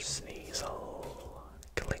 another Sneasel,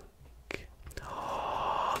 Clink.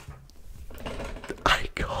 Oh, I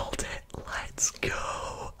called it. Let's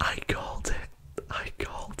go. I called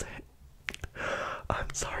it.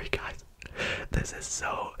 I'm sorry guys. This is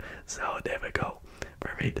so difficult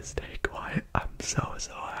for me to stay quiet. I'm so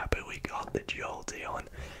happy we got the Jolteon.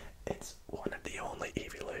 It's one of the only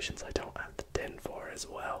evolutions I don't have the tin for as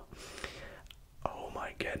well. Oh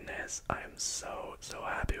my goodness, I am so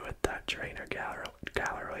happy with that trainer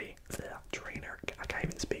gallery. Trainer, I can't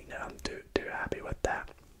even speak now. I'm too happy with that.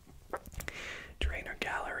 Trainer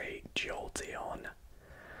gallery Jolteon.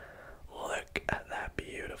 Look at that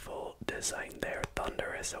beautiful design there,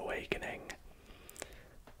 Thunderous Awakening.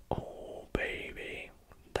 Oh baby,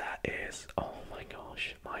 that is, oh my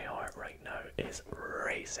gosh, my heart right now is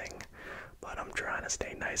racing, but I'm trying to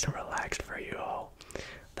stay nice and relaxed for you all.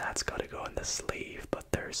 That's got to go in the sleeve,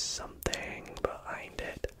 but there's something behind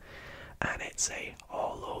it, and it's a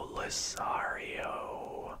holo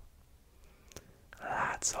Lucario.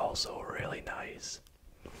 That's also really nice.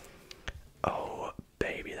 Oh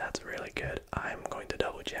baby, that's really good. I'm going to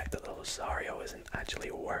double check that the Lucario isn't actually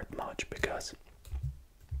worth much, because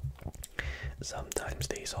sometimes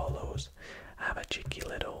these holos have a cheeky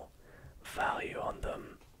little value on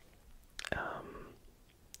them.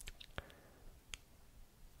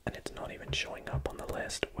 And it's not even showing up on the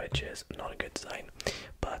list, which is not a good sign.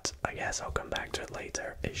 But I guess I'll come back to it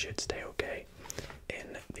later. It should stay okay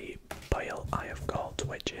in the pile I have got,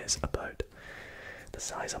 which is about the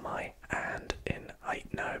size of my hand in height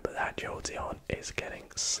now. But that Jolteon is getting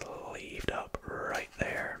sleeved up right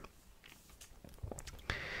there.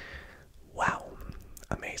 Wow,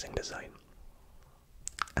 amazing design.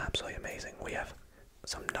 Absolutely amazing. We have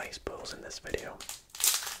some nice pulls in this video.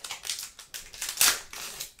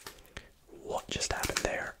 What just happened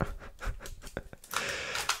there?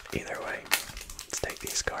 Either way, let's take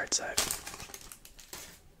these cards out.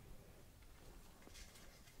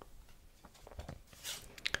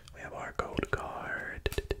 We have our gold card.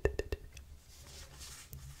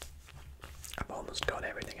 I've almost got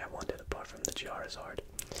everything I wanted apart from the Charizard.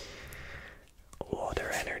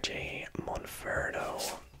 Water Energy,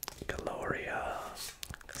 Monferno, Gloria,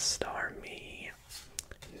 Starmie,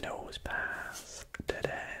 Nosepass,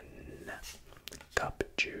 Deden,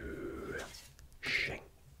 Cupchew,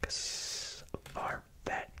 Shinx,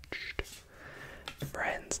 Farfetch'd,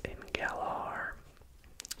 Friends in Galar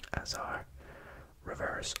as our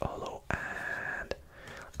reverse holo, and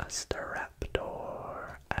a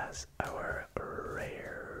Staraptor as our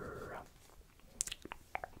rare.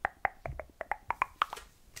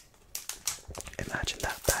 Imagine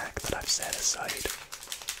that pack that I've set aside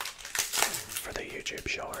for the YouTube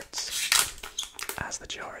shorts has the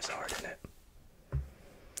Charizard in it.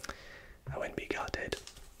 I wouldn't be gutted,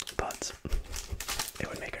 but it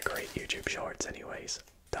would make a great YouTube shorts anyways.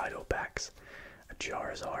 Dido packs, a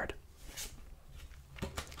Charizard,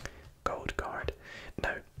 gold card.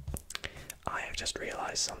 Now, I have just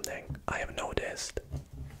realised something. I have noticed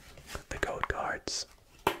the gold cards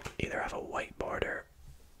either have a white border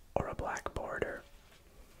or a black border.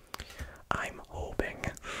 I'm hoping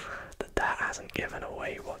that hasn't given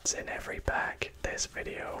away what's in every pack this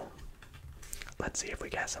video. Let's see if we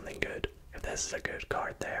get something good. If this is a good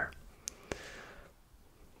card there.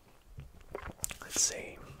 Let's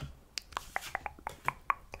see.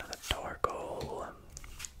 Another Torkoal,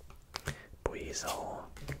 Buizel,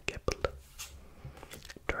 Gibble,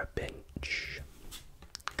 Trapinch,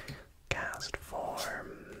 Cast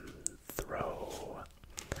Form, Throw,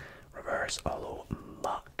 Reverse Holo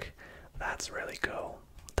Muck. That's really cool.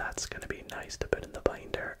 that's going to be nice to put in the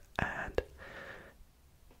binder. And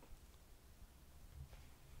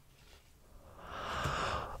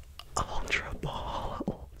Ultra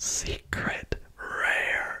Ball secret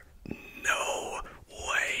rare. No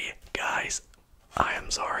way, guys. I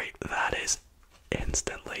am sorry, that is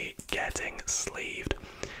instantly getting sleeved.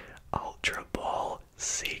 Ultra Ball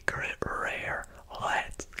secret rare.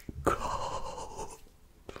 Let's go.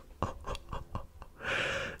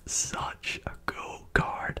 Such a cool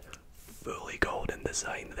card. Fully gold in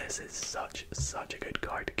design. This is such a good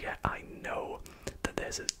card to get. I know that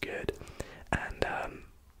this is good. And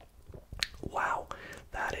wow,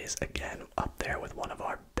 that is again up there with one of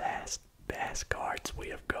our best cards we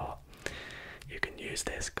have got. You can use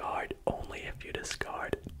this card only if you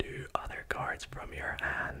discard 2 other cards from your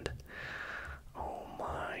hand. Oh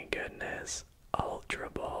my goodness. Ultra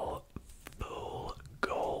Ball full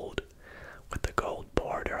gold with the gold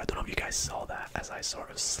border. I don't know if you guys saw that as I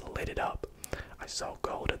sort of slid it up. I saw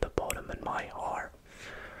gold at the bottom in my heart.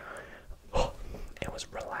 Oh, it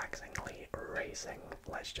was relaxingly racing,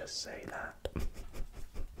 let's just say that.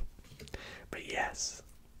 But yes,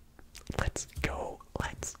 let's go.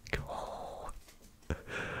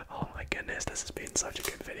 Oh my goodness, this has been such a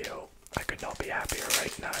good video. I could not be happier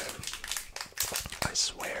right now. I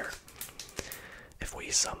swear. If we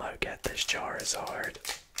somehow get this Charizard,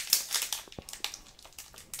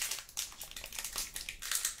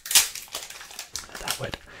 that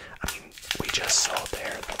would, I mean, we just saw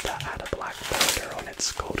there that had a black border on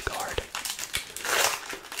its gold card.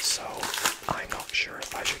 So I'm not sure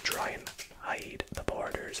if I should try and hide the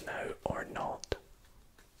borders now or not.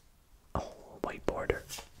 Oh, white border.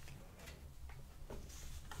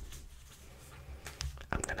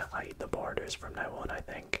 I'm gonna hide the borders from now on, I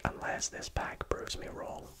think, unless this pack proves me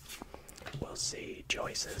wrong. We'll see.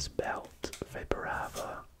 Joyce's Belt,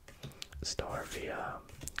 Vibrava, Starvia,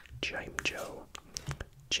 Chimjo,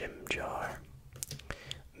 Chimjar,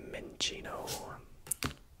 Minchino,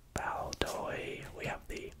 Baldoy. We have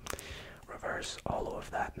the reverse holo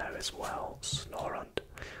of that now as well. Snorunt.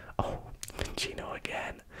 Oh, Minchino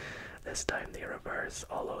again. This time the reverse,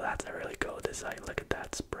 although that's a really cool design. Look at that,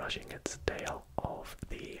 it's brushing its tail off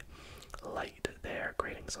the light there,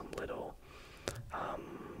 creating some little,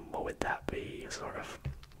 what would that be, sort of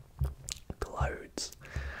clouds.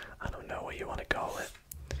 I don't know what you want to call it.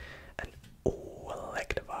 And oh,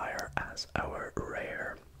 Electivire as our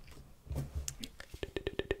rare.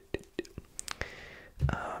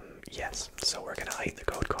 Yes, so we're gonna hide the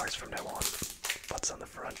code cards from now on. What's on the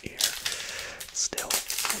front here? Still,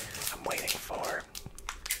 I'm waiting for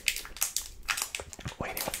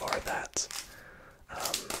that.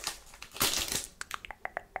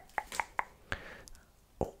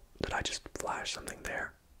 Oh, did I just flash something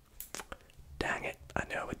there? Dang it, I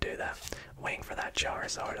knew I would do that. I'm waiting for that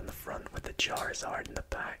Charizard in the front with the Charizard in the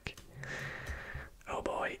back. Oh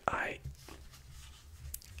boy,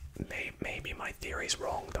 maybe my theory's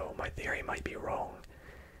wrong though. My theory might be wrong.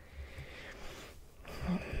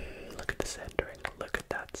 Look at the centering. Look at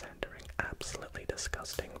that centering. Absolutely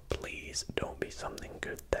disgusting. Please don't be something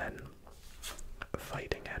good then.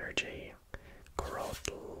 Fighting Energy.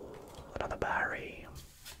 Grottle. Another Barry.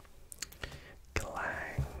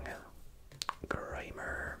 Clang.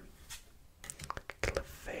 Grimer.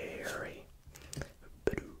 Clefairy.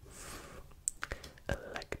 Bidoof.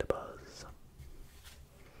 Electabuzz.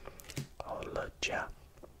 Olaja.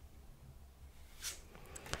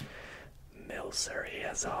 Milcery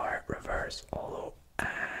as our reverse holo,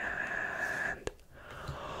 and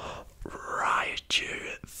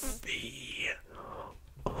Raichu V.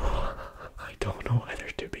 Oh, I don't know whether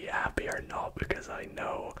to be happy or not because I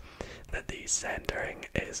know that the centering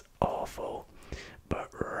is awful,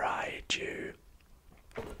 but Raichu,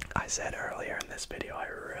 I said earlier in this video I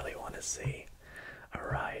really want to see a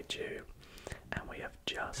Raichu, and we have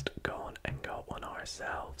just gone and got one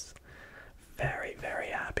ourselves. Very, very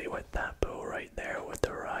happy with that pull right there with the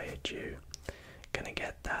Raichu. Gonna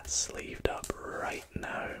get that sleeved up right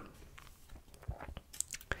now.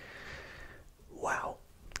 Wow.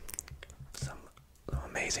 Some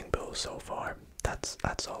amazing pulls so far.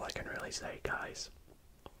 That's all I can really say, guys.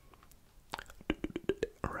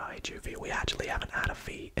 Raichu V. We actually haven't had a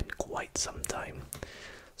V in quite some time.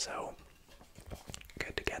 So,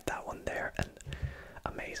 good to get that one there, and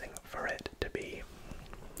amazing for it to be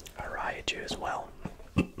a Raichu as well.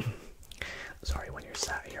 Sorry, when you're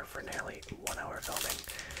sat here for nearly 1 hour filming,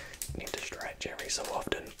 you need to stretch every so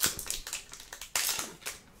often.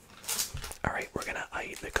 Alright, we're gonna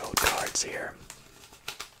hide the code cards here.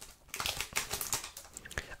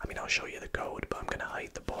 I mean, I'll show you the code, but I'm gonna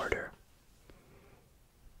hide the border.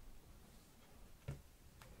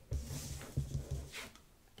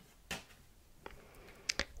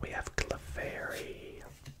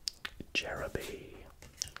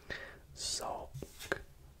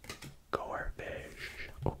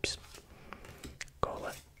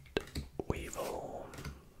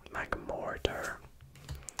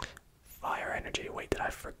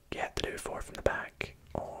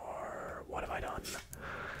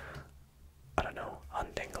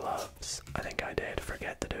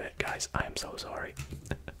 guys. I am so sorry.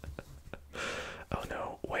 Oh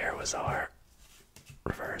no, where was our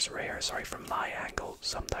reverse rare? Sorry, from my angle,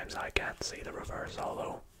 sometimes I can't see the reverse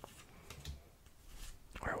holo.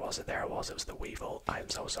 Where was it? There it was. It was the Weevil. I'm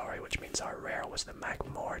so sorry, which means our rare was the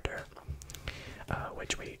Magmortar,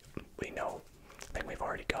 which we know. I think we've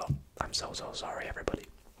already got. I'm so sorry, everybody.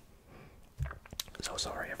 So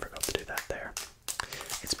sorry, I forgot to do that there.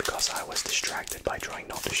 It's because I was distracted by trying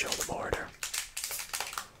not to show the border.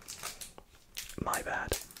 My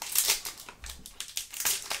bad.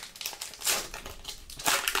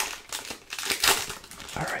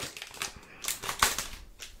 Alright.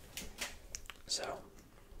 So,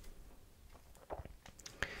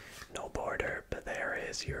 no border, but there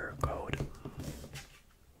is your code.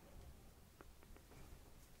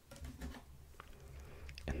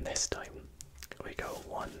 And this time, we go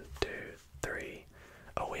 1, 2, 3.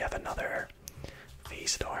 Oh, we have another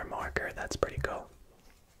V-star marker. That's pretty cool.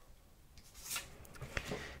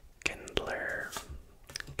 Kindler,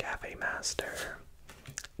 Cafe Master,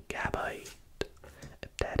 Gabite,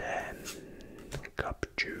 Dead End,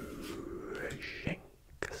 Cupchew,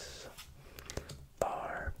 Jinx,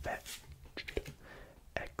 Farfetched,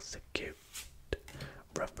 Execute,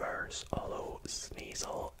 Reverse, Holo,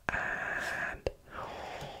 Sneasel, and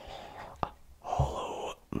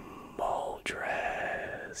Holo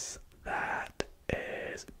Moldress. That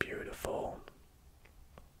is beautiful.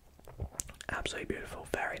 Absolutely beautiful.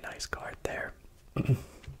 Very nice card there.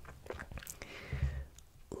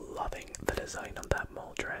 Loving the design of that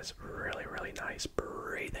Moldress. Really, really nice.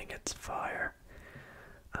 Breathing its fire.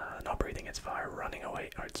 Not breathing its fire, running away.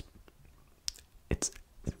 Or its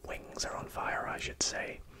wings are on fire, I should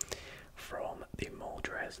say. From the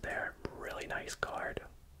Moldress there. Really nice card.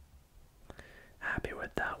 Happy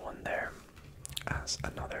with that one there. As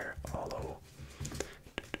another holo.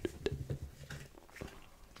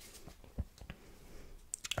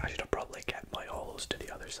 I should have probably kept my holos to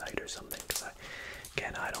the other side or something, because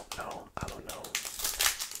again, I don't know.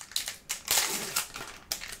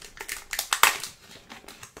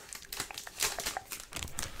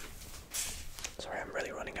 Sorry, I'm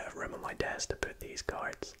really running out of room on my desk to put these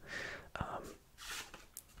cards.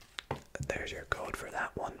 There's your code for that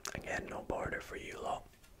one. Again, no border for you lot.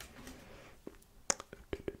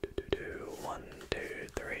 1, 2,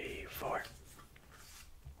 3, 4.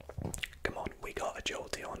 Come on, we got a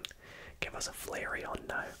Jolteon. Give us a Flareon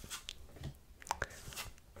now.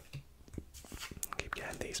 Keep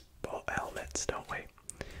getting these bot helmets, don't we?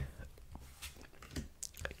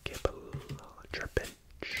 Gibble,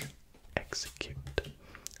 Trapinch, Execute,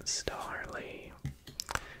 Starly,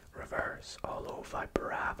 Reverse, Holo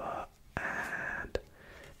Vibrava, and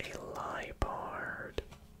a Liepard.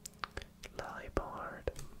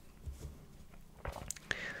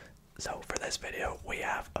 So for this video, we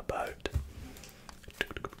have about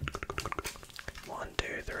 1,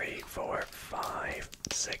 2, 3, 4, 5,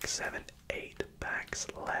 6, 7, 8 packs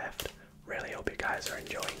left. Really hope you guys are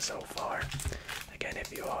enjoying so far. Again,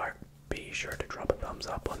 if you are, be sure to drop a thumbs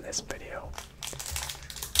up on this video.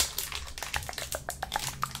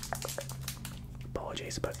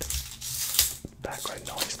 Apologies about the background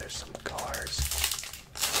noise. There's some cars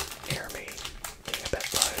near me being a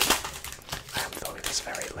bit loud. I am filming this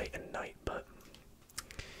very late at night, but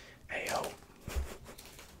hey ho.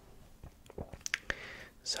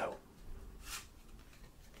 So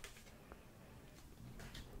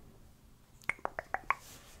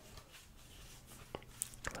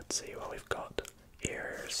let's see what we've got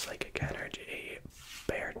here. Psychic Energy,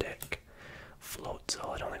 Beardick,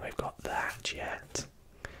 Floatzel. I don't think we've got that yet.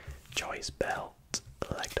 Choice Belt,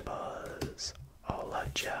 Electabuzz,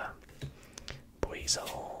 Olaja,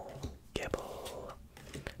 Buizel, Gibble,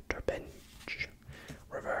 Trapinch,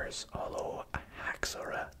 Reverse Holo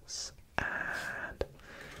Haxorus, and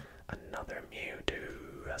another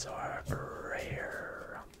Mewtwo as our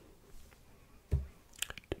rare.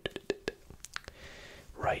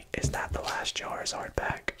 Right, is that the last Charizard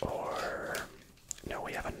pack, or no,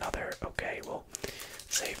 we have another? Okay, we'll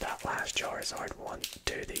save that last Charizard one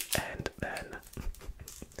to the end then,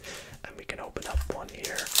 and we can open up one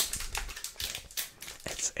here.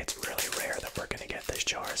 It's really rare that we're gonna get this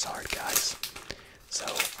Charizard, guys, so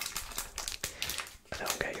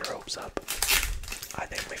don't get your hopes up. I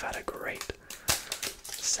think we've had a great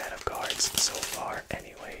set of cards so far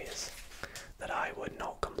anyways, that I would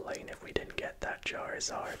not complain if we didn't get that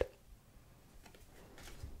Charizard.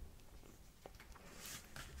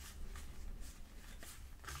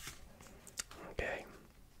 Okay.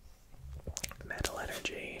 Metal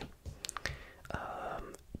Energy.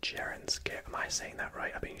 Jaren's Care. Am I saying that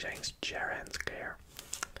right? I've been saying Jaren's Care.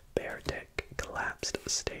 Beardick, Collapse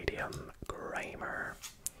Forest Stadium Grimer.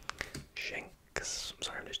 Shinx. I'm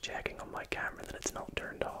sorry, I'm just checking on my camera that it's not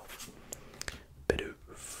turned off.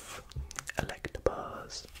 Bidoof.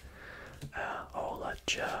 Electabuzz.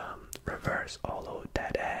 Olachum. Reverse Olo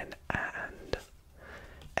Dead End. And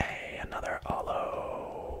another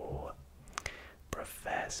Olo.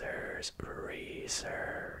 Professor's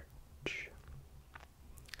Research.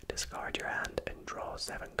 Discard your hand and draw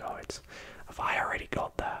 7 cards. Have I already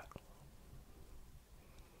got that?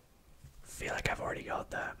 Feel like I've already got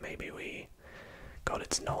that. Maybe we got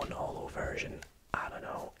its non-holo version. I don't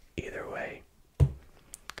know. Either way,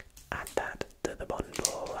 add that to the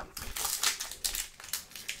bundle.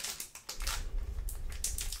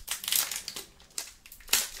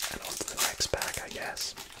 And on to the next pack, I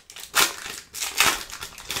guess.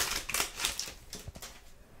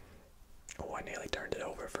 Oh, I nearly turned it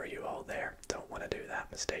over for you all there. Don't want to do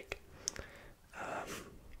that mistake.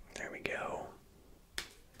 There we go.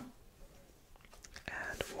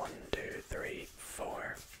 And 1, 2, 3,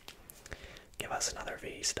 4. Give us another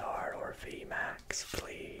V-Star or V-Max,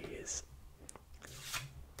 please.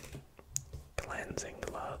 Cleansing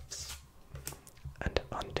gloves. And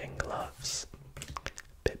hunting gloves.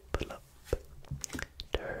 Piplup.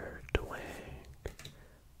 Turtwig.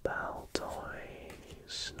 Baltoy.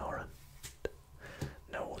 Snorunt.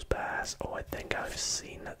 Nosepass. Oh, I think I've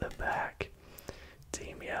seen at the back.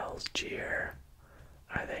 Team Yell's Cheer.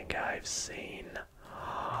 I think I've seen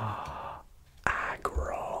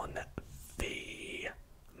Agron V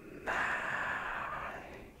Max.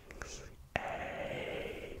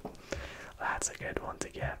 Hey, that's a good one to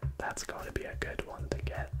get. That's got to be a good one to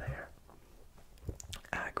get there.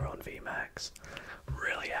 Agron V Max.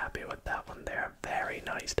 Really happy with that one there. Very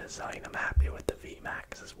nice design. I'm happy with the V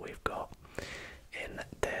Maxes we've got in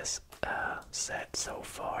this set so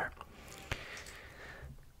far.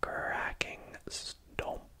 Cracking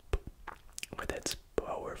Stomp. With its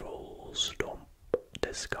powerful Stomp,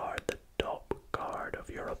 discard the top card of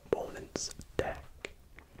your opponent's deck.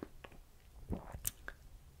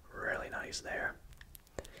 Really nice there.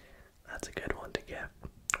 That's a good one to get.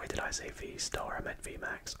 Wait, did I say V-Star? I meant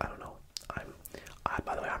V-Max. I don't know.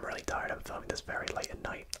 By the way, I'm really tired. I'm filming this very late at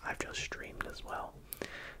night. I've just streamed as well.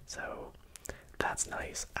 So, that's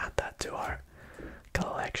nice. Add that to our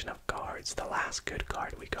collection of cards. The last good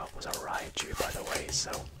card we got was a Raichu, by the way,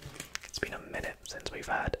 so it's been a minute since we've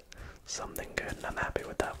had something good, and I'm happy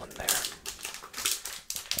with that one there.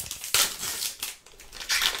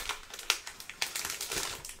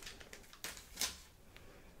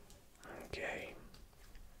 Okay.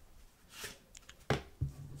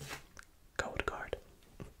 Code card.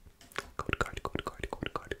 Code card, code card,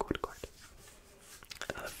 code card, code card.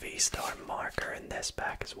 Another V-Star marker in this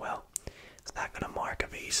pack as well. Is that gonna mark a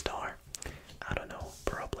V-Star? I don't know,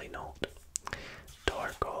 probably not.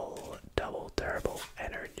 Torkoal, Double Turbo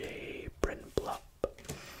Energy, Prinplup,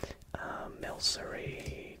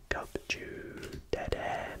 Milcery, Cupchew, Dead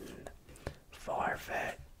End,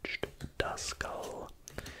 Farfetch'd, Duskull,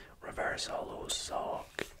 Reverse Holo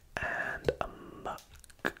Sock, and a Muck.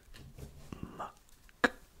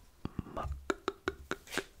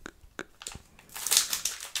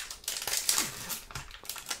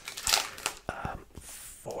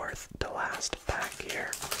 Fourth to last pack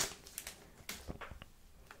here.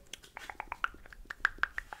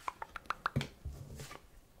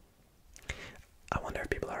 I wonder if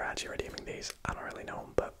people are actually redeeming these. I don't really know,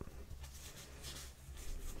 but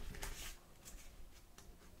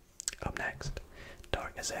up next,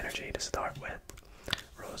 Darkness Energy to start with.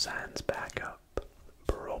 Roseanne's Backup,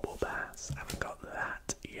 Probopass. Haven't got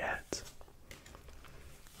that yet.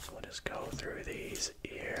 So we'll just go through these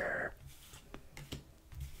here.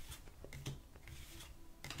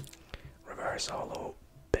 Reverse Holo,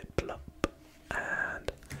 Piplup,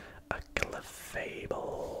 and a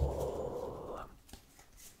Clefable.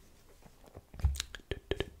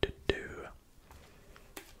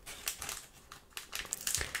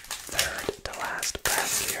 Third to last pack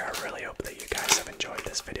here. I really hope that you guys have enjoyed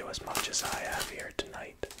this video as much as I have here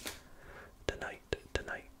tonight. Tonight.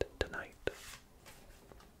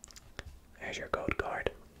 There's your code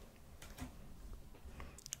card.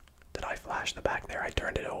 Did I flash the back there? I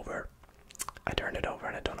turned it over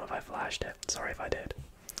and I don't know if I flashed it. Sorry if I did.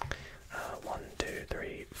 1, 2,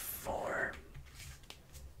 3, 4.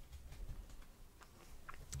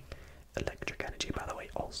 Electric Energy, by the way.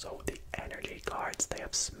 Also, the energy cards they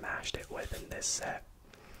have smashed it with in this set.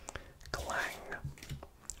 Clang.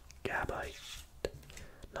 Gabite.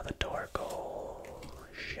 Another Torkoal.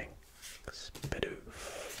 Shinx.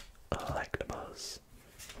 Bidoof. Electabuzz.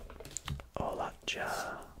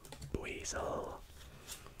 Olacha. Weasel.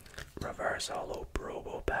 Reverse Holo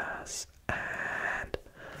pass, and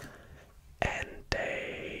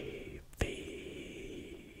Entei V,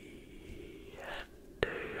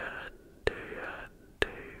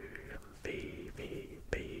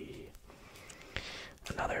 V,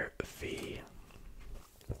 another V.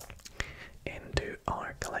 Into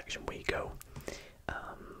our collection we go.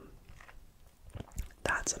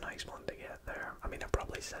 That's a nice one to get there. I mean, I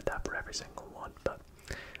probably said that for every single one, but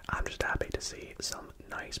I'm just happy to see some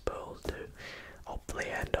nice pulls to hopefully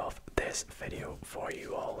end off this video for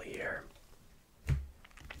you all here.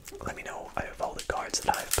 Let me know out of all the cards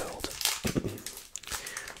that I've pulled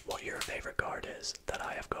what your favourite card is that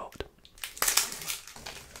I have got.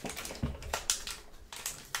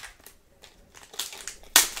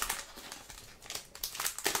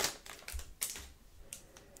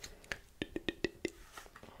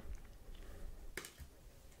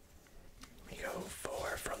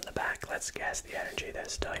 From the back, let's guess the energy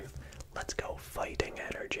this time. Let's go fighting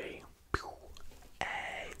energy.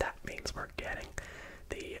 Hey, that means we're getting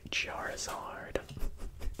the Charizard,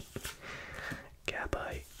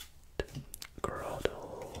 Gabite,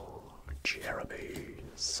 Grotto, Jeremy,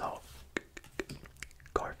 Sock,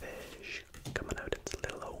 Garfish, coming out its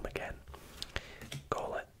little home again.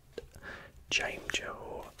 Call it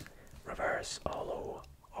Jamejo, Reverse Holo,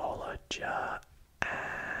 Olaja,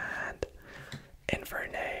 and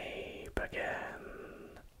Infernape again.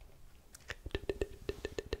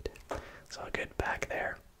 So a good pack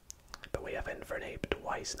there. But we have Infernape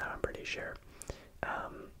twice now, I'm pretty sure.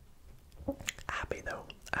 Happy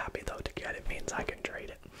though to get it. Means I can trade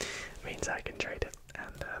it.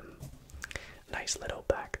 And nice little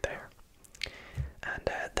pack there. And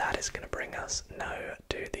that is going to bring us now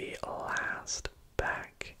to the last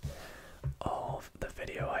pack of the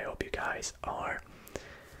video. I hope you guys are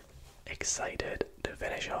excited to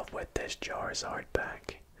finish off with this Charizard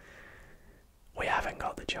pack. We haven't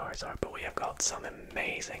got the Charizard, but we have got some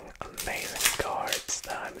amazing cards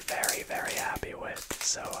that I'm very, very happy with.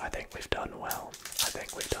 So I think we've done well.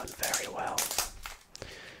 Very well.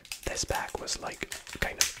 This pack was like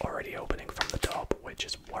kind of already opening from the top, which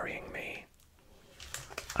is worrying me.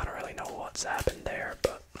 I don't really know what's happened there,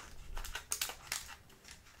 but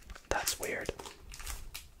that's weird.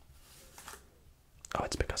 Oh,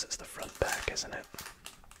 it's because it's the front back, isn't it?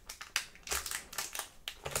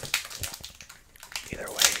 Either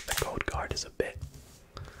way, the code card is a bit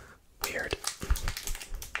weird.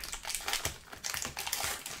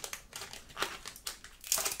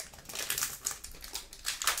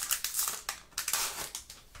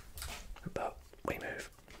 But we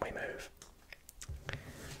move.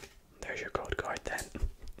 There's your code card then.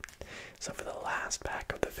 So for the last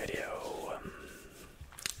pack of the video,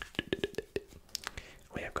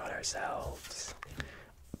 we have got ourselves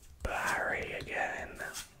Barry again,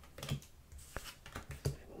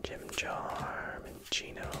 Jim Charm, and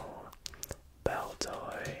Gino,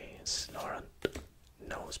 Baltoy, Snorunt,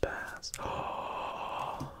 Nosepass,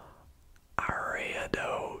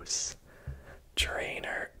 Ariados,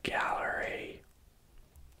 Trainer Gallery.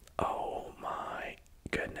 Oh my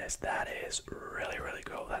goodness, that is really, really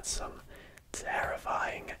cool. That's some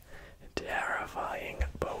terrifying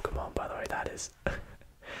Pokemon, by the way. That is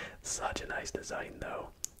such a nice design though.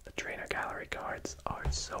 The Trainer Gallery cards are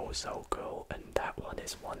so cool, and that one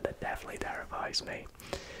is one that definitely terrifies me,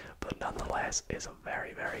 but nonetheless is a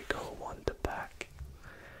very, very cool one to pack.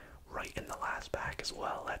 Right in the last pack as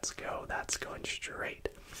well. Let's go. That's going straight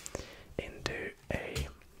into a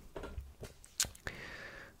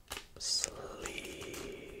sleeve.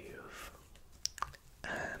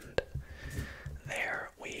 And there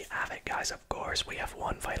we have it, guys. Of course, we have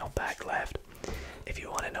one final pack left. If you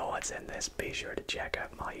want to know what's in this, be sure to check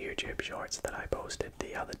out my YouTube shorts that I posted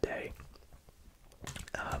the other day.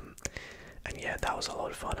 And yeah, that was a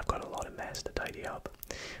lot of fun. I've got a lot of mess to tidy up.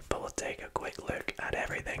 But we'll take a quick look at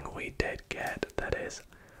everything we did get that is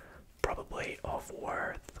probably of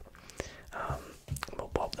worth. We'll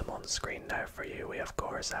pop them on the screen now for you. We of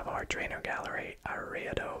course have our Trainer Gallery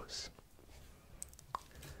Ariados.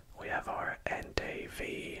 We have our Entei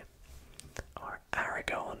V, our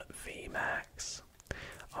Aragon V Max,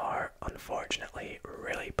 our unfortunately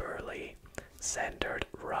really poorly centered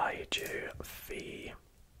Raichu V,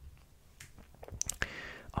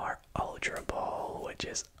 our Ultra Ball, which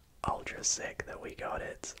is ultra sick that we got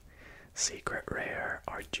it, Secret Rare,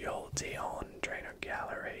 our Jolteon Trainer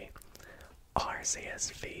Gallery,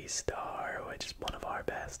 Arceus V Star, which is one of our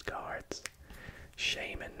best cards,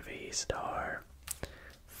 Shaman V Star,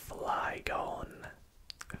 Flygon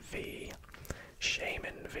V,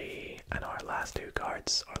 Shaman V, and our last few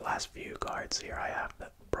cards here I have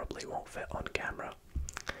that probably won't fit on camera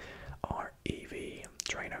are Eevee,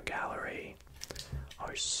 Trainer Gallery,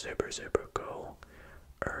 our super cool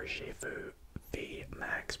Urshifu V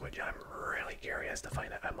Max, which I'm really curious to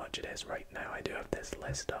find out how much it is right now. I do have this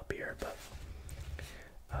list up here, but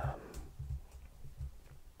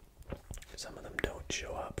some of them don't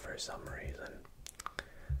show up for some reason.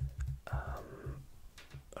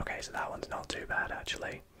 Okay, so that one's not too bad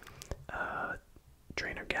actually.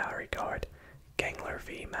 Trainer Gallery card, Gangler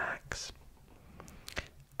V Max.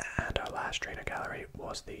 And our last trainer gallery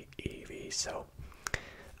was the EV, so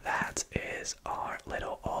that is our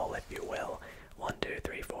little haul, if you will. 1, 2,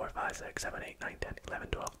 3, 4, 5, 6, 7, 8, 9, 10, 11,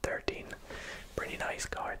 12, 13. Pretty nice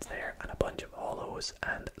cards there, and a bunch of holos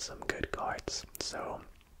and some good cards. So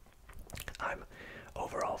I'm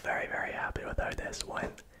overall very happy with how this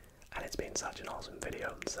went, and it's been such an awesome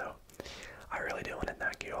video. So I really do want to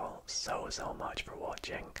thank you all so much for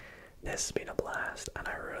watching. This has been a blast, and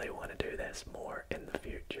I really want to do this more in the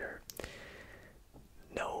future.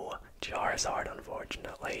 No Charizard,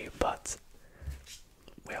 unfortunately, but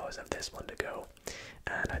we always have this one to go.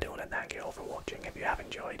 And I do want to thank you all for watching. If you have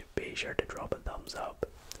enjoyed, be sure to drop a thumbs up.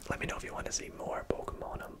 Let me know if you want to see more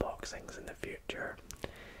Pokemon unboxings in the future.